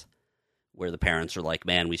happens, where the parents are like,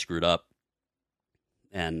 man, we screwed up.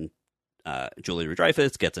 And Julia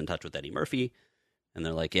Dreyfus gets in touch with Eddie Murphy, and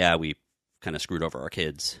they're like, yeah, we kind of screwed over our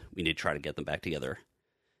kids. We need to try to get them back together.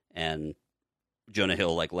 And Jonah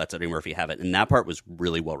Hill like lets Eddie Murphy have it, and that part was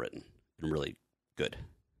really well written and really good,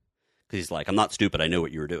 because he's like, I'm not stupid, I know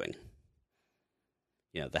what you were doing.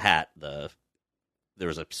 The hat, there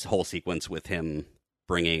was a whole sequence with him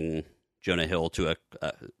bringing Jonah Hill to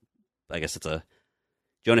I guess it's a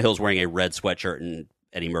Jonah Hill's wearing a red sweatshirt, and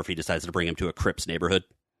Eddie Murphy decides to bring him to a Crips neighborhood,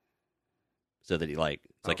 so that it's like,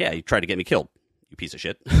 yeah, you tried to get me killed, you piece of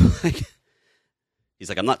shit. Like, he's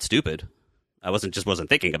like, I'm not stupid. I wasn't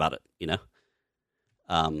thinking about it, you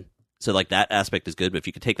know. So like that aspect is good, but if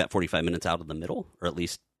you could take that 45 minutes out of the middle, or at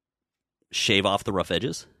least shave off the rough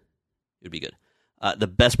edges, it would be good. The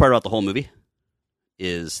best part about the whole movie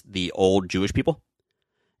is the old Jewish people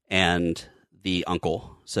and the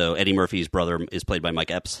uncle. So Eddie Murphy's brother is played by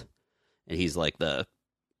Mike Epps, and he's like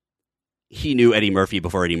he knew Eddie Murphy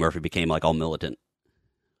before Eddie Murphy became like all militant,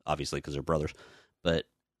 obviously because they're brothers. But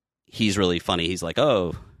he's really funny. He's like,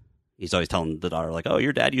 he's always telling the daughter like, oh,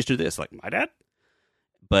 your dad used to do this. Like, my dad?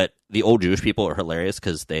 But the old Jewish people are hilarious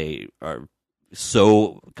because they are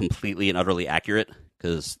so completely and utterly accurate.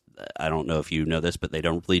 Because I don't know if you know this, but they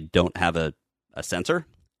don't have a censor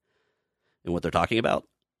in what they're talking about.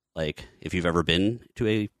 Like, if you've ever been to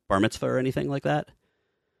a bar mitzvah or anything like that,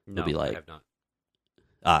 no, be like, I have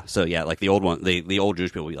not. So yeah, like the old one, the old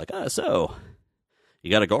Jewish people will be like, so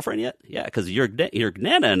you got a girlfriend yet? Yeah, because your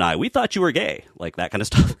Nana and I, we thought you were gay, like that kind of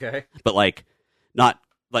stuff. Okay, but like not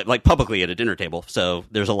like publicly at a dinner table. So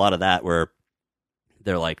there's a lot of that where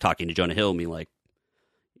they're like talking to Jonah Hill and being like,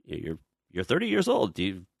 you're 30 years old.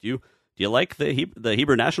 Do you like the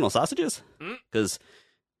Hebrew national sausages? Because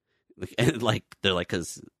like they're like,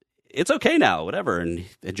 because it's okay now, whatever. And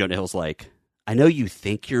Jonah Hill's like, I know you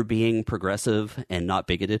think you're being progressive and not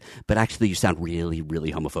bigoted, but actually you sound really,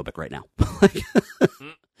 really homophobic right now.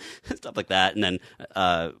 Stuff like that. And then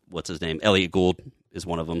what's his name? Elliot Gould is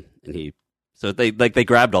one of them, and they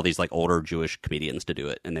grabbed all these like older Jewish comedians to do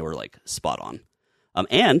it, and they were like spot on.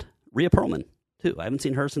 And Rhea Perlman too. I haven't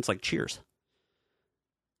seen her since like Cheers.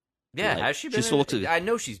 Yeah, like, has she been? I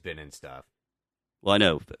know she's been in stuff. Well, I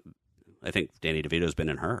know. I think Danny DeVito's been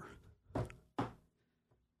in her.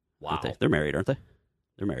 Wow, they're married, aren't they?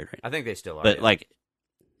 They're married, right? I think they still are. But like,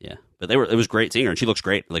 yeah, but it was great seeing her, and she looks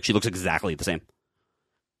great. Like she looks exactly the same.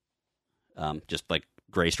 Just like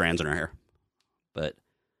gray strands in her hair. But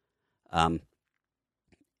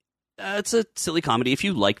it's a silly comedy. If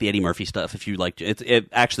you like the Eddie Murphy stuff, if you like it,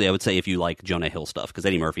 actually, I would say if you like Jonah Hill stuff, because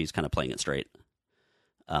Eddie Murphy's kind of playing it straight.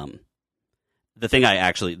 The thing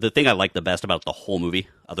I like the best about the whole movie,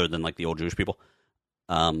 other than like the old Jewish people,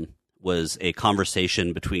 was a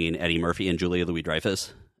conversation between Eddie Murphy and Julia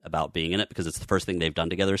Louis-Dreyfus about being in it, because it's the first thing they've done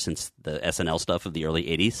together since the SNL stuff of the early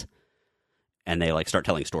 80s. And they like start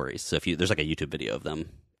telling stories. So there's like a YouTube video of them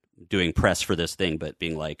doing press for this thing, but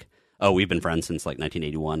being like, oh, we've been friends since like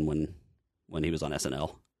 1981 when he was on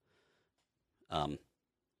SNL.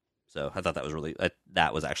 So I thought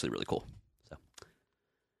that was actually really cool.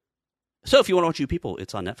 So if you want to watch You People,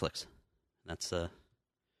 it's on Netflix. That's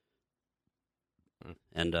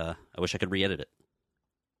and I wish I could re-edit it.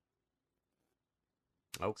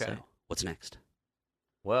 Okay. So, what's next?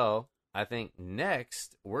 Well, I think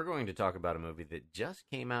next we're going to talk about a movie that just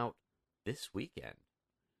came out this weekend.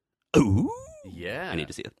 Ooh. Yeah. I need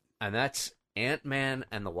to see it. And that's Ant-Man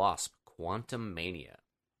and the Wasp: Quantumania.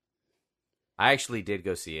 I actually did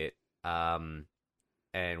go see it. And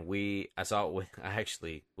I saw it I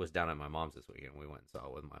actually was down at my mom's this weekend. We went and saw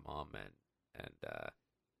it with my mom, and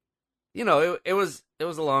it was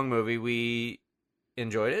a long movie. We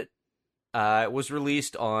enjoyed it. It was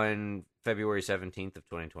released on February 17th of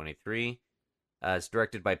 2023. It's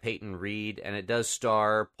directed by Peyton Reed, and it does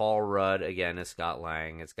star Paul Rudd again as Scott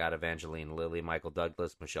Lang. It's got Evangeline Lilly, Michael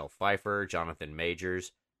Douglas, Michelle Pfeiffer, Jonathan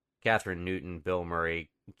Majors, Catherine Newton, Bill Murray,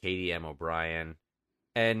 Katie M. O'Brien,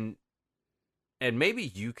 and maybe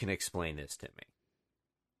you can explain this to me.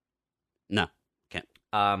 No, can't.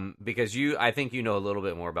 Because I think you know a little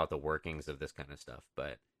bit more about the workings of this kind of stuff,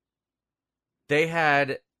 but they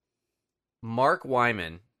had Mark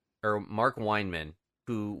Weinman,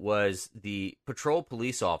 who was the patrol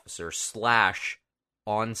police officer /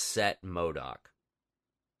 on-set MODOK.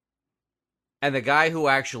 And the guy who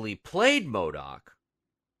actually played MODOK,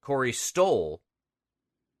 Corey Stoll,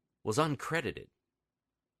 was uncredited.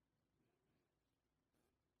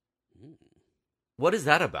 What is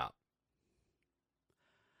that about?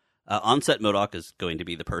 On-set MODOK is going to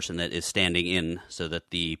be the person that is standing in so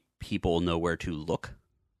that the people know where to look.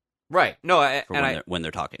 Right. No, when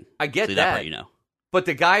they're talking. I get so that. Part, you know. But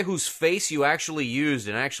the guy whose face you actually used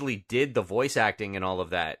and actually did the voice acting and all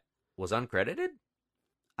of that was uncredited?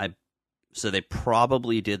 So they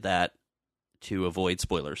probably did that to avoid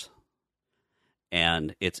spoilers.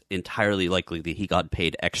 And it's entirely likely that he got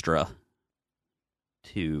paid extra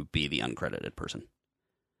to be the uncredited person.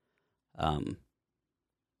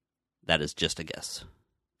 That is just a guess,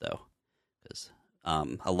 though. Because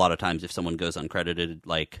a lot of times if someone goes uncredited,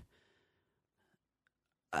 like,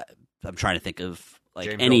 I'm trying to think of like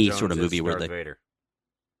James any Earl Jones sort of movie is where Darth Vader.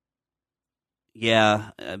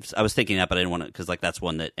 Yeah, I was thinking that, but I didn't want to, because like that's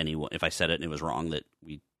one that anyone, if I said it and it was wrong, that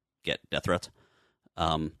we get death threats.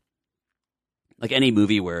 Like any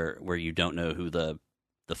movie where you don't know who the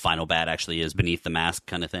final bad actually is beneath the mask,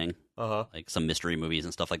 kind of thing. Like some mystery movies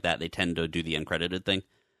and stuff like that, they tend to do the uncredited thing.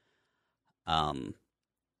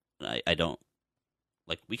 I don't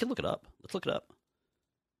like. We can look it up. Let's look it up.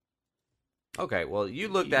 Okay, well, you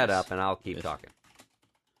look that up, and I'll keep talking.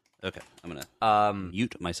 Okay, I'm gonna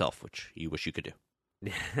mute myself, which you wish you could do.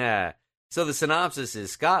 So the synopsis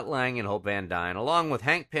is Scott Lang and Hope Van Dyne, along with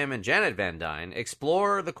Hank Pym and Janet Van Dyne,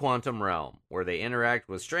 explore the quantum realm, where they interact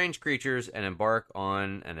with strange creatures and embark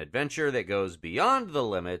on an adventure that goes beyond the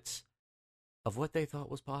limits of what they thought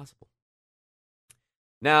was possible.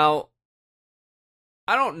 Now,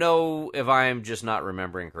 I don't know if I'm just not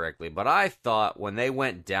remembering correctly, but I thought when they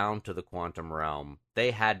went down to the quantum realm,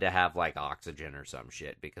 they had to have, like, oxygen or some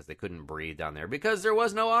shit, because they couldn't breathe down there, because there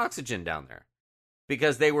was no oxygen down there.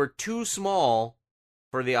 Because they were too small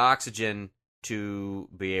for the oxygen to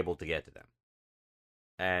be able to get to them.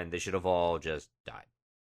 And they should have all just died.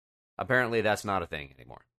 Apparently that's not a thing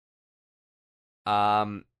anymore.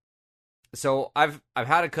 So I've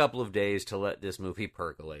had a couple of days to let this movie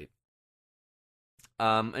percolate.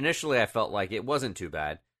 Initially I felt like it wasn't too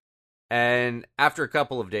bad. And after a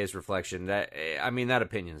couple of days reflection, that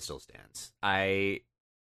opinion still stands. I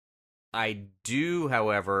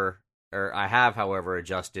have, however,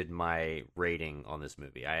 adjusted my rating on this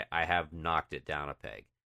movie. I have knocked it down a peg.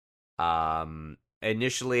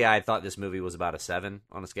 Initially, I thought this movie was about a 7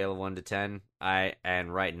 on a scale of 1 to 10.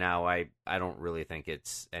 And right now, I don't really think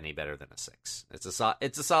it's any better than a 6. It's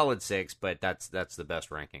a solid 6, but that's the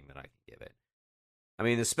best ranking that I can give it. I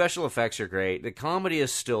mean, the special effects are great. The comedy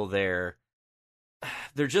is still there.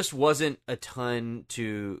 There just wasn't a ton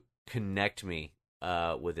to connect me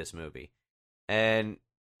with this movie. And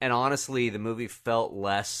honestly, the movie felt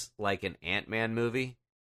less like an Ant-Man movie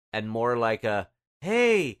and more like a,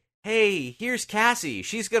 hey, here's Cassie.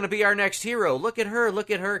 She's going to be our next hero. Look at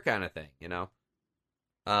her kind of thing, you know?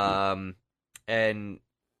 And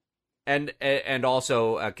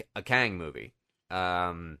also a Kang movie.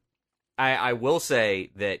 I will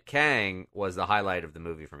say that Kang was the highlight of the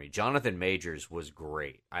movie for me. Jonathan Majors was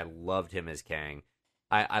great. I loved him as Kang.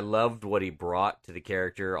 I loved what he brought to the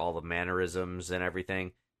character, all the mannerisms and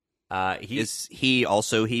everything. Is he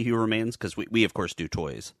also He Who Remains? Because we of course do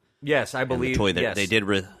toys. Yes, I believe. And the toy that yes. they did.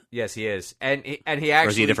 Yes, he is, and he actually. Or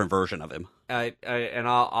is he a different version of him? And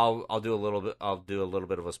I'll do a little bit. I'll do a little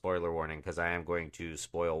bit of a spoiler warning because I am going to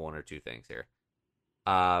spoil one or two things here.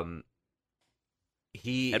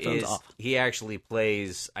 He actually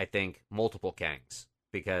plays, I think, multiple Kangs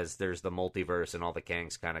because there's the multiverse and all the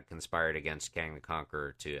Kangs kind of conspired against Kang the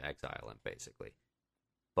Conqueror to exile him, basically.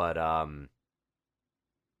 But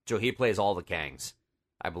so he plays all the Kangs,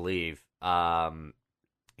 I believe.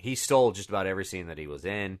 He stole just about every scene that he was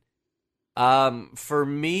in. For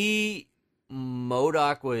me,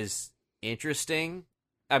 MODOK was interesting.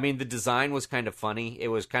 I mean, the design was kind of funny. It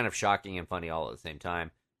was kind of shocking and funny all at the same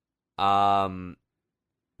time. But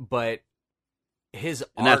his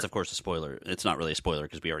and that's, of course, a spoiler. It's not really a spoiler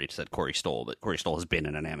because we already said Corey Stoll, but Corey Stoll has been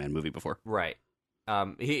in an Ant-Man movie before. Right.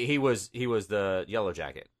 He was the Yellow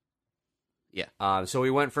Jacket. Yeah. So he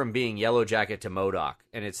went from being Yellow Jacket to MODOK,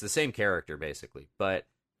 and it's the same character, basically. But,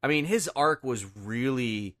 I mean, his arc was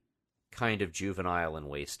really kind of juvenile and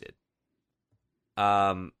wasted.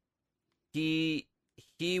 He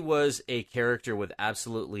was a character with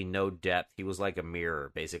absolutely no depth. He was like a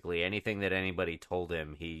mirror, basically. Anything that anybody told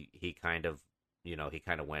him, he kind of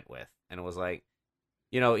went with. And it was like,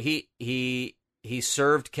 he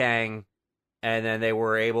served Kang, and then they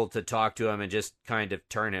were able to talk to him and just kind of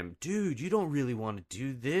turn him, dude, you don't really want to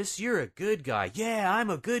do this. You're a good guy. Yeah,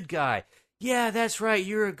 I'm a good guy. Yeah, that's right.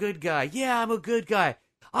 You're a good guy. Yeah, I'm a good guy.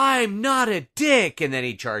 I'm not a dick. And then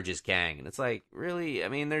he charges Kang. And it's like, really? I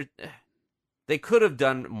mean, they could have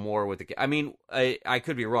done more with the... I mean, I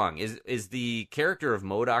could be wrong. Is the character of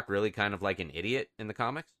MODOK really kind of like an idiot in the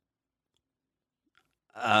comics?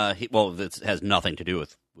 This has nothing to do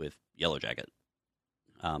with Yellow Jacket.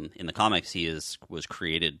 In the comics, was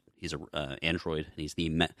created. He's an android. He's the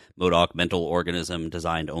MODOK mental organism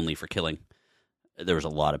designed only for killing. There was a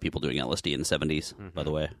lot of people doing LSD in the 70s, by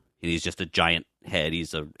the way. And he's just a giant head.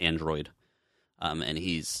 He's an android, and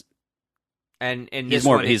he's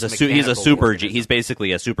he's a super. He's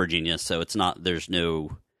basically a super genius. So it's not.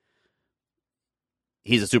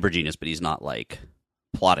 He's a super genius, but he's not like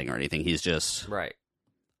plotting or anything. He's just right.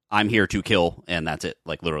 I'm here to kill, and that's it.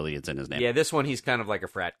 Like, literally, it's in his name. Yeah, this one, he's kind of like a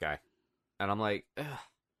frat guy. And I'm like, ugh.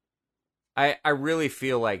 I really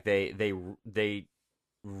feel like they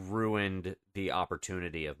ruined the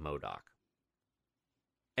opportunity of MODOK.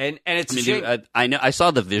 And it's I know I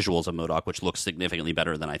saw the visuals of MODOK, which looks significantly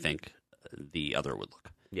better than I think the other would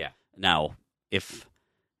look. Yeah. Now, if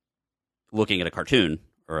looking at a cartoon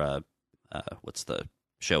or a what's the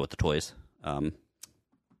show with the toys,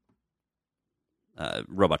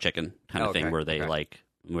 Robot Chicken kind of thing, where they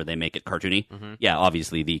where they make it cartoony. Mm-hmm. Yeah,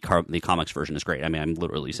 obviously the comics version is great. I mean, I'm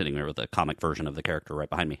literally sitting there with a comic version of the character right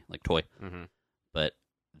behind me, like toy. Mm-hmm. But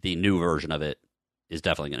the new version of it is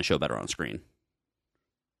definitely going to show better on screen.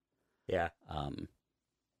 Yeah.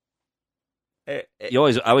 I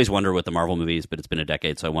always wonder with the Marvel movies, but it's been a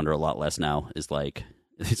decade, so I wonder a lot less now. Is like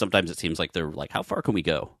sometimes it seems like they're like, how far can we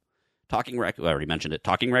go? Talking raccoon. I already mentioned it.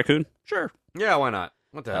 Talking raccoon. Sure. Yeah. Why not?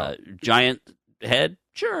 What the hell? Giant head.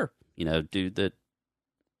 Sure. Dude that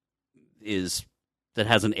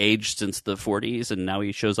hasn't aged since the 40s, and now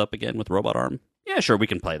he shows up again with robot arm. Yeah, sure, we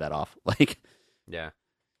can play that off. Like, yeah.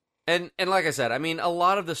 And like I said, I mean, a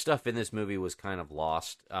lot of the stuff in this movie was kind of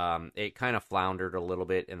lost. It kind of floundered a little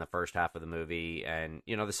bit in the first half of the movie, and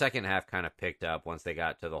the second half kind of picked up once they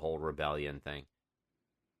got to the whole rebellion thing.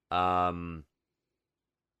 But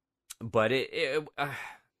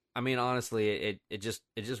I mean, honestly, it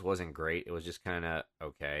just wasn't great. It was just kind of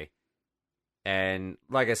okay. And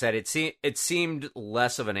like I said, it seemed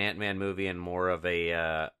less of an Ant-Man movie and more of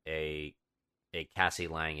a Cassie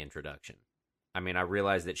Lang introduction. I mean, I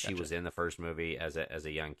realized that she was in the first movie as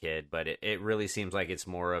a young kid, but it really seems like it's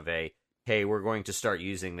more of a, hey, we're going to start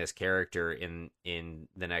using this character in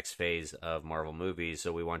the next phase of Marvel movies,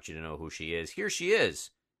 so we want you to know who she is. Here she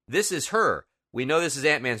is. This is her. We know this is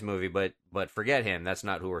Ant-Man's movie, but forget him. That's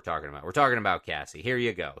not who we're talking about. We're talking about Cassie. Here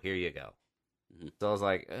you go. Mm-hmm. So I was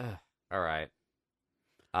like, all right.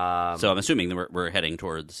 So I'm assuming that we're heading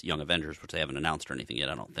towards Young Avengers, which they haven't announced or anything yet,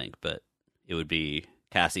 I don't think, but it would be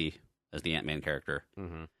Cassie as the Ant-Man character.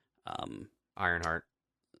 Mm-hmm. Ironheart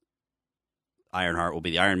will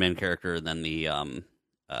be the Iron Man character, and then the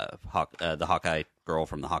Hawkeye girl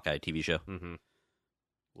from the Hawkeye TV show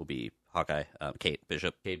will be Hawkeye, Kate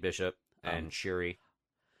Bishop, and Shuri.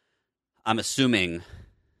 I'm assuming,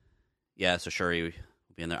 so Shuri will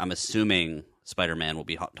be in there. I'm assuming Spider-Man will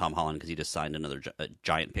be Tom Holland because he just signed another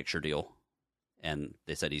giant picture deal, and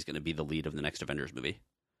they said he's going to be the lead of the next Avengers movie.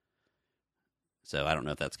 So I don't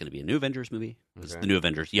know if that's going to be a new Avengers movie. Okay. The new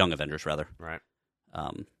Avengers, Young Avengers, rather. Right.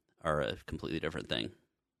 Are a completely different thing.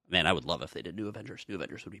 Man, I would love if they did New Avengers. New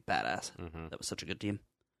Avengers would be badass. Mm-hmm. That was such a good team.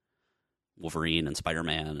 Wolverine and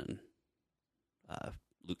Spider-Man and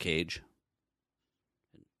Luke Cage.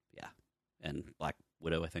 And Black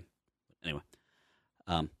Widow, I think. Anyway.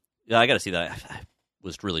 I got to see that. I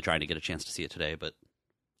was really trying to get a chance to see it today, but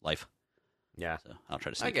life. Yeah. So I'll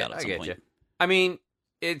try to sneak out at some point. You. I mean,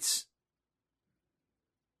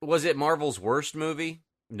 was it Marvel's worst movie?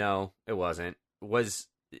 No, it wasn't. Was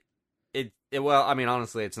it? Well, I mean,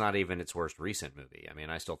 honestly, it's not even its worst recent movie. I mean,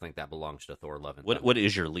 I still think that belongs to Thor: Love and Thunder. What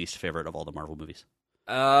is your least favorite of all the Marvel movies?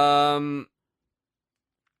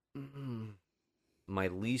 My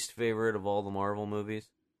least favorite of all the Marvel movies?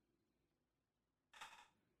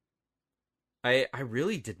 I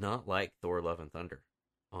really did not like Thor: Love and Thunder,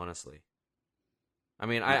 honestly. I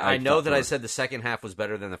mean, I know that I said the second half was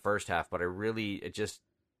better than the first half, but there's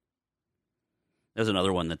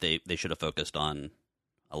another one that they should have focused on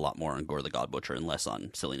a lot more on Gore the God Butcher and less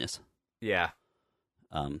on silliness. Yeah.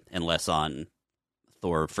 And less on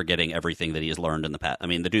Thor forgetting everything that he has learned in the past. I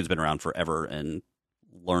mean, the dude's been around forever and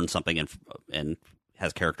learned something and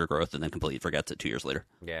has character growth and then completely forgets it 2 years later.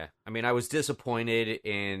 Yeah. I mean, I was disappointed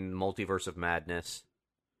in Multiverse of Madness.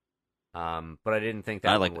 But I didn't think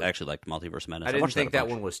that actually liked Multiverse of Madness. I didn't think that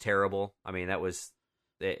one was terrible. I mean,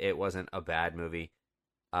 it wasn't a bad movie.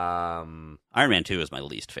 Iron Man 2 is my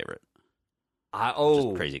least favorite.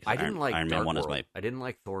 Crazy. I didn't like Iron Dark Man 1 World. is my. I didn't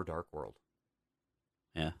like Thor: Dark World.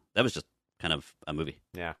 Yeah, that was just kind of a movie.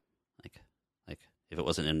 Yeah, like if it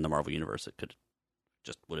wasn't in the Marvel universe, it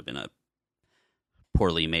would have been a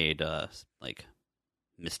poorly made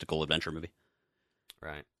mystical adventure movie.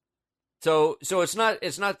 Right. So it's not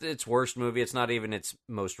its worst movie. It's not even its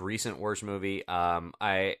most recent worst movie.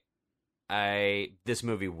 This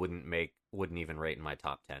movie wouldn't even rate in my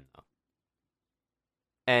top 10 though.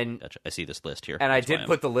 And gotcha. I see this list here. And I did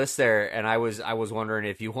put the list there, and I was wondering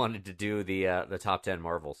if you wanted to do the top 10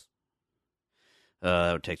 Marvels.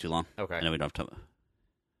 That would take too long. Okay. I know we don't have time.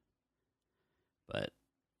 But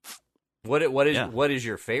what is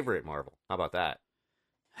your favorite Marvel? How about that?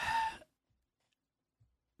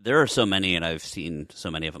 There are so many, and I've seen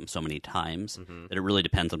so many of them so many times that it really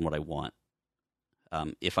depends on what I want.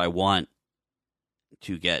 If I want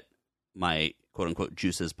to get my quote-unquote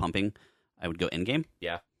juices pumping, I would go Endgame.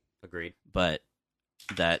 Yeah, agreed. But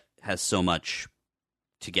that has so much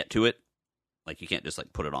to get to it. Like, you can't just,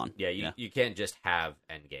 like, put it on. Yeah, you can't just have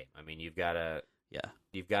Endgame. I mean, you've got to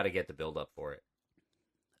get the build-up for it.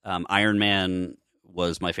 Iron Man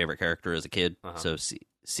was my favorite character as a kid, Uh-huh. so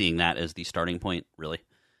seeing that as the starting point, really.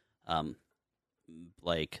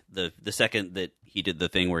 Like, the second that he did the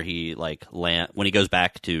thing where he, like, when he goes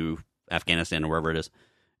back to Afghanistan or wherever it is,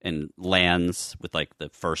 and lands with, like, the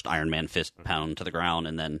first Iron Man fist pound to the ground,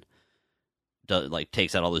 and then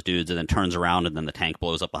takes out all those dudes, and then turns around, and then the tank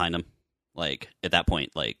blows up behind him. Like, at that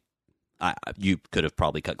point, like, you could have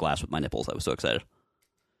probably cut glass with my nipples. I was so excited.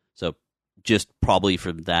 So, just probably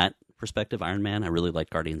from that perspective, Iron Man. I really liked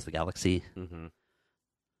Guardians of the Galaxy. Mm-hmm.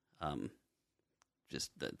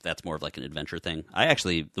 Just that's more of like an adventure thing.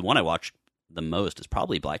 The one I watched the most is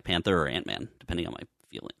probably Black Panther or Ant-Man, depending on my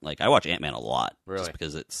feeling. Like, I watch Ant-Man a lot, really, just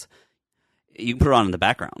because you can put it on in the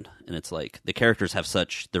background, and it's like the characters have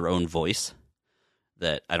such their own voice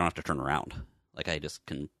that I don't have to turn around. Like, I just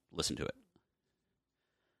can listen to it.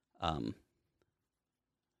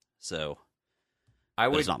 So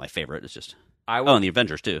it's not my favorite. It's just and the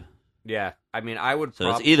Avengers too. Yeah, I mean, I would.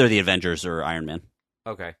 So it's either the Avengers or Iron Man.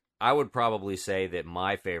 Okay, I would probably say that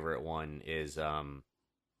my favorite one is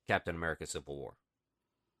Captain America: Civil War.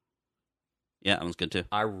 Yeah, that one's good too.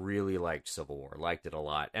 I really liked Civil War, liked it a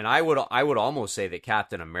lot, and I would almost say that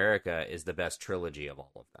Captain America is the best trilogy of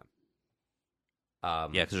all of them.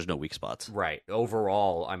 Yeah, because there's no weak spots. Right.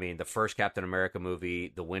 Overall, I mean, the first Captain America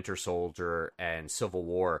movie, The Winter Soldier, and Civil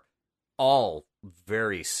War, all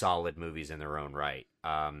very solid movies in their own right.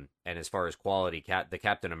 And as far as quality, the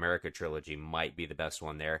Captain America trilogy might be the best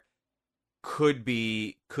one there. Could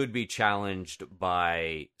be challenged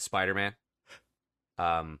by Spider-Man.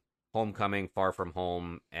 Homecoming, Far From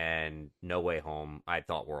Home, and No Way Home, I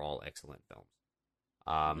thought were all excellent films.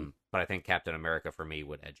 But I think Captain America, for me,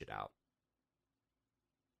 would edge it out.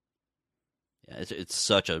 Yeah, it's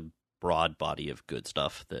such a broad body of good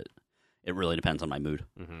stuff that it really depends on my mood.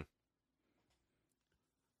 Mm-hmm.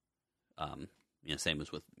 Same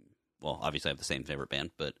as with, well, obviously I have the same favorite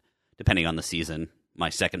band, but depending on the season,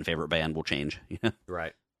 my second favorite band will change.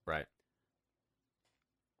 Right.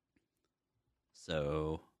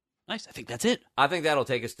 So, nice. I think that's it. I think that'll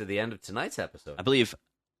take us to the end of tonight's episode. I believe,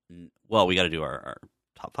 well, we got to do our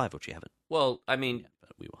top 5, which we haven't. Well, I mean,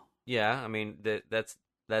 but we will. Yeah, I mean,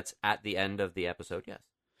 that's at the end of the episode, yes.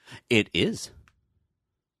 It is.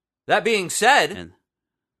 That being said,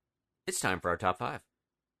 it's time for our top 5.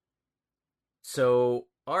 So,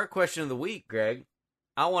 our question of the week, Greg,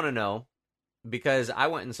 I want to know, because I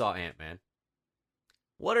went and saw Ant-Man,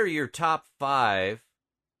 what are your top 5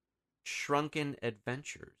 shrunken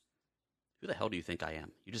adventures? Who the hell do you think I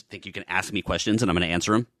am? You just think you can ask me questions and I'm going to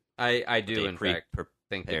answer them? I do, in fact,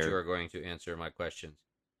 think that you are going to answer my questions.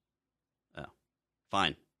 Oh,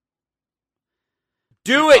 fine.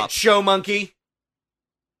 Do it, show monkey!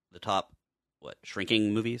 The top,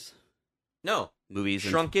 shrinking movies? No. Movies.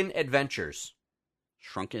 Shrunken adventures.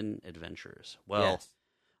 Shrunken adventures. Well, yes.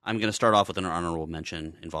 I'm going to start off with an honorable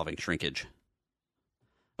mention involving Shrinkage.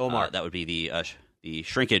 Omar. That would be the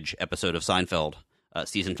Shrinkage episode of Seinfeld,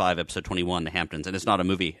 season 5, episode 21, The Hamptons. And it's not a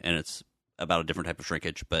movie, and it's about a different type of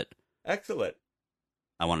shrinkage, but excellent.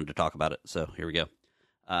 I wanted to talk about it, so here we go.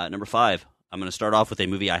 Number 5, I'm going to start off with a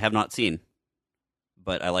movie I have not seen,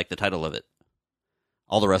 but I like the title of it.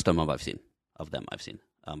 All the rest of them I've seen.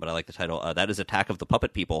 But I like the title. That is Attack of the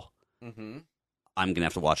Puppet People. Mm-hmm. I'm going to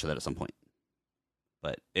have to watch that at some point.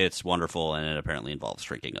 But it's wonderful, and it apparently involves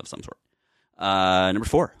shrinking of some sort. Number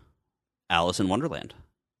 4, Alice in Wonderland.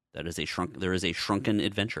 There is a shrunken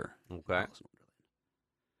adventure. Okay.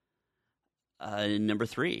 Number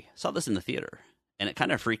 3, saw this in the theater, and it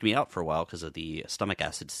kind of freaked me out for a while because of the stomach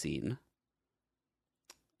acid scene.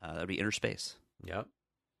 That would be Inner Space. Yep.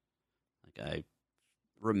 Like, I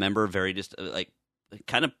remember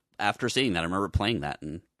kind of after seeing that, I remember playing that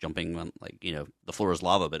and jumping on, the floor is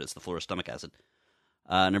lava, but it's the floor of stomach acid.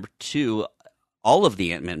 Number 2, all of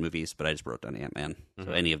the Ant-Man movies, but I just wrote down Ant-Man,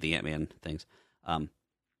 so any of the Ant-Man things.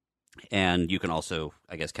 And you can also,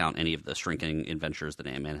 I guess, count any of the shrinking adventures that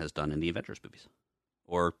Ant-Man has done in the Avengers movies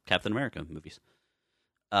or Captain America movies.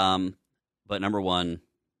 But number 1,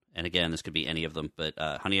 and again, this could be any of them, but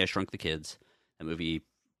Honey, I Shrunk the Kids. That movie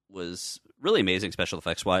was really amazing special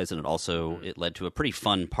effects wise, and it led to a pretty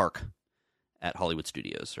fun park at Hollywood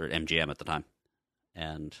Studios, or MGM at the time.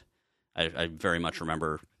 And I very much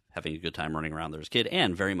remember having a good time running around there as a kid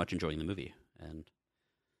and very much enjoying the movie and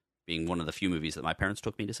being one of the few movies that my parents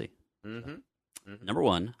took me to see. Mm-hmm. So, number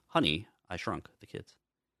 1, Honey, I Shrunk the Kids.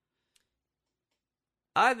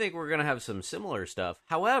 I think we're going to have some similar stuff.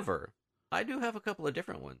 However, I do have a couple of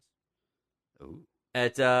different ones. Ooh.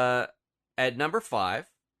 At number 5,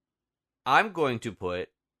 I'm going to put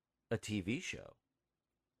a TV show.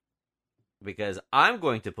 Because I'm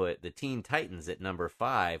going to put the Teen Titans at number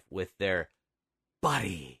 5 with their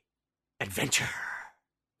body adventure.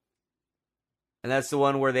 And that's the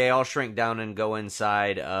one where they all shrink down and go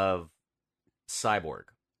inside of Cyborg.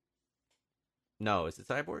 No, is it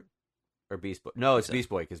Cyborg? Or Beast Boy? No, it's Beast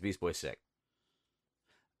Boy, because Beast Boy's sick.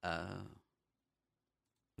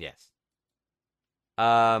 Yes.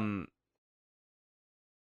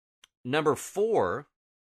 Number 4.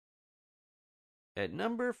 At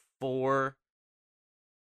number 4,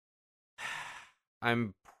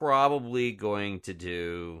 I'm probably going to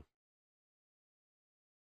do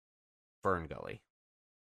Fern Gully.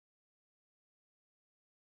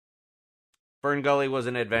 Fern Gully was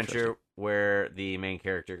an adventure where the main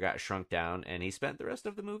character got shrunk down, and he spent the rest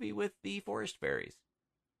of the movie with the forest fairies.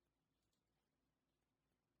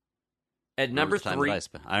 At number 3...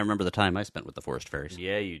 I remember the time I spent with the forest fairies.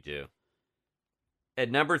 Yeah, you do.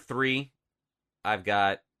 At number 3, I've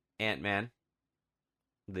got Ant-Man.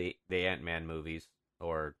 The Ant-Man movies,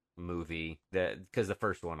 or movie, because the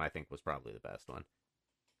first one I think was probably the best one.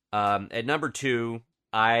 At number 2,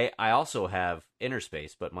 I also have Inner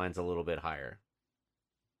Space, but mine's a little bit higher.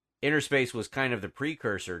 Inner Space was kind of the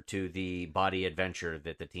precursor to the body adventure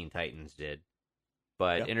that the Teen Titans did.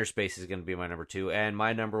 But yep. Inner Space is going to be my number 2. And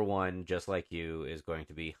my number 1, just like you, is going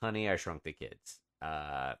to be Honey, I Shrunk the Kids.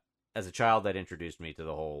 As a child, that introduced me to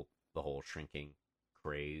the whole shrinking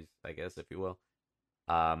craze, I guess, if you will.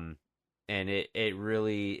 And it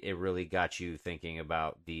really got you thinking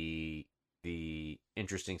about the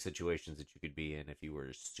interesting situations that you could be in if you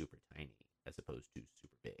were super tiny as opposed to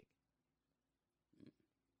super big.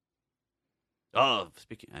 Oh,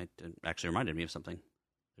 it actually reminded me of something.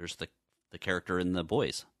 There's the character in The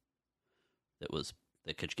Boys that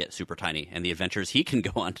could get super tiny, and the adventures he can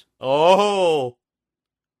go on. Oh,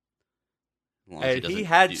 and he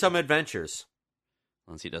had some adventures. As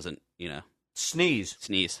long as he doesn't, sneeze.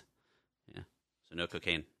 Yeah, so no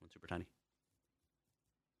cocaine when super tiny.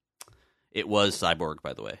 It was Cyborg,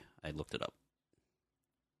 by the way. I looked it up.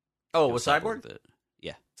 Oh, it was Cyborg?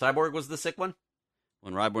 Yeah. Cyborg was the sick one?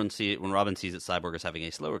 When Robin sees that Cyborg is having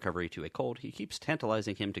a slow recovery to a cold, he keeps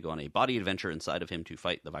tantalizing him to go on a body adventure inside of him to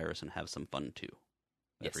fight the virus and have some fun, too.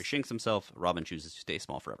 Yes. After he shrinks himself, Robin chooses to stay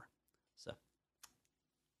small forever. So,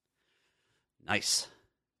 nice.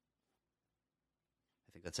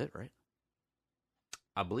 I think that's it, right?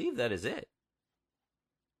 I believe that is it.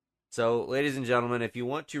 So, ladies and gentlemen, if you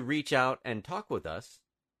want to reach out and talk with us,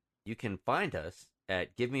 you can find us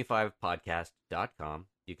at GiveMe5Podcast.com.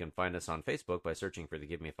 You can find us on Facebook by searching for the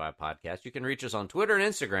Give Me 5 Podcast. You can reach us on Twitter and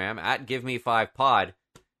Instagram at GiveMe5Pod.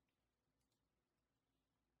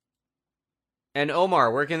 And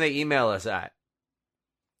Omar, where can they email us at?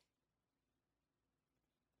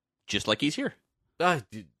 Just like he's here.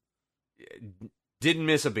 Didn't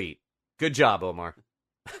miss a beat. Good job, Omar.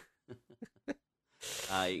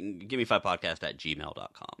 Give me 5podcast at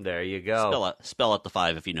gmail.com. There you go. Spell out the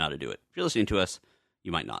 5 if you know how to do it. If you're listening to us,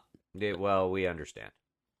 you might not. Well, we understand.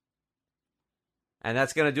 And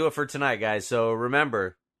that's going to do it for tonight, guys. So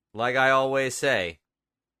remember, like I always say,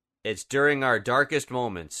 it's during our darkest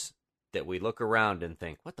moments that we look around and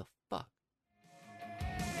think, what the fuck?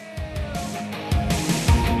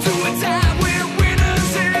 To a time where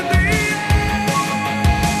winners in the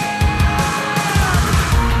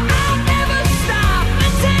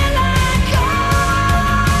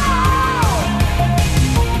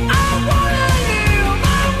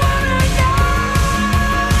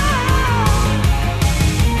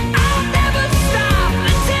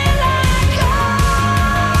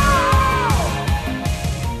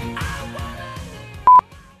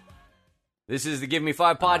This is the Give Me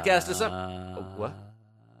 5 Podcast. What?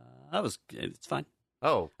 It's fine.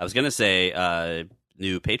 Oh. I was going to say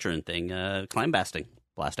new patron thing, climb blasting.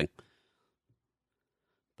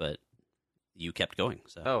 But you kept going.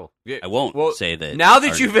 So I won't say that. Now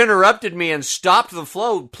that you've interrupted me and stopped the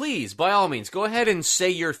flow, please, by all means, go ahead and say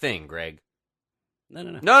your thing, Greg.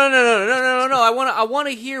 No. I want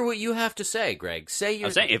to hear what you have to say, Greg. Say your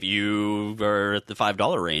thing. If you are at the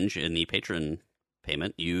 $5 range in the patron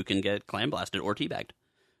payment, you can get clam blasted or teabagged.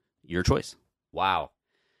 Your choice. Wow.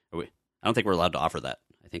 I don't think we're allowed to offer that.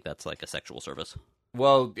 I think that's like a sexual service.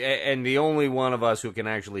 Well, and the only one of us who can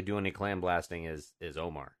actually do any clam blasting is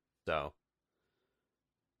Omar. So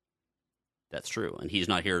that's true, and he's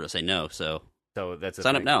not here to say no. So that's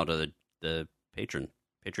sign up now to the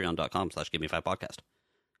patreon.com/give me 5 podcast.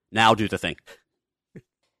 Now do the thing.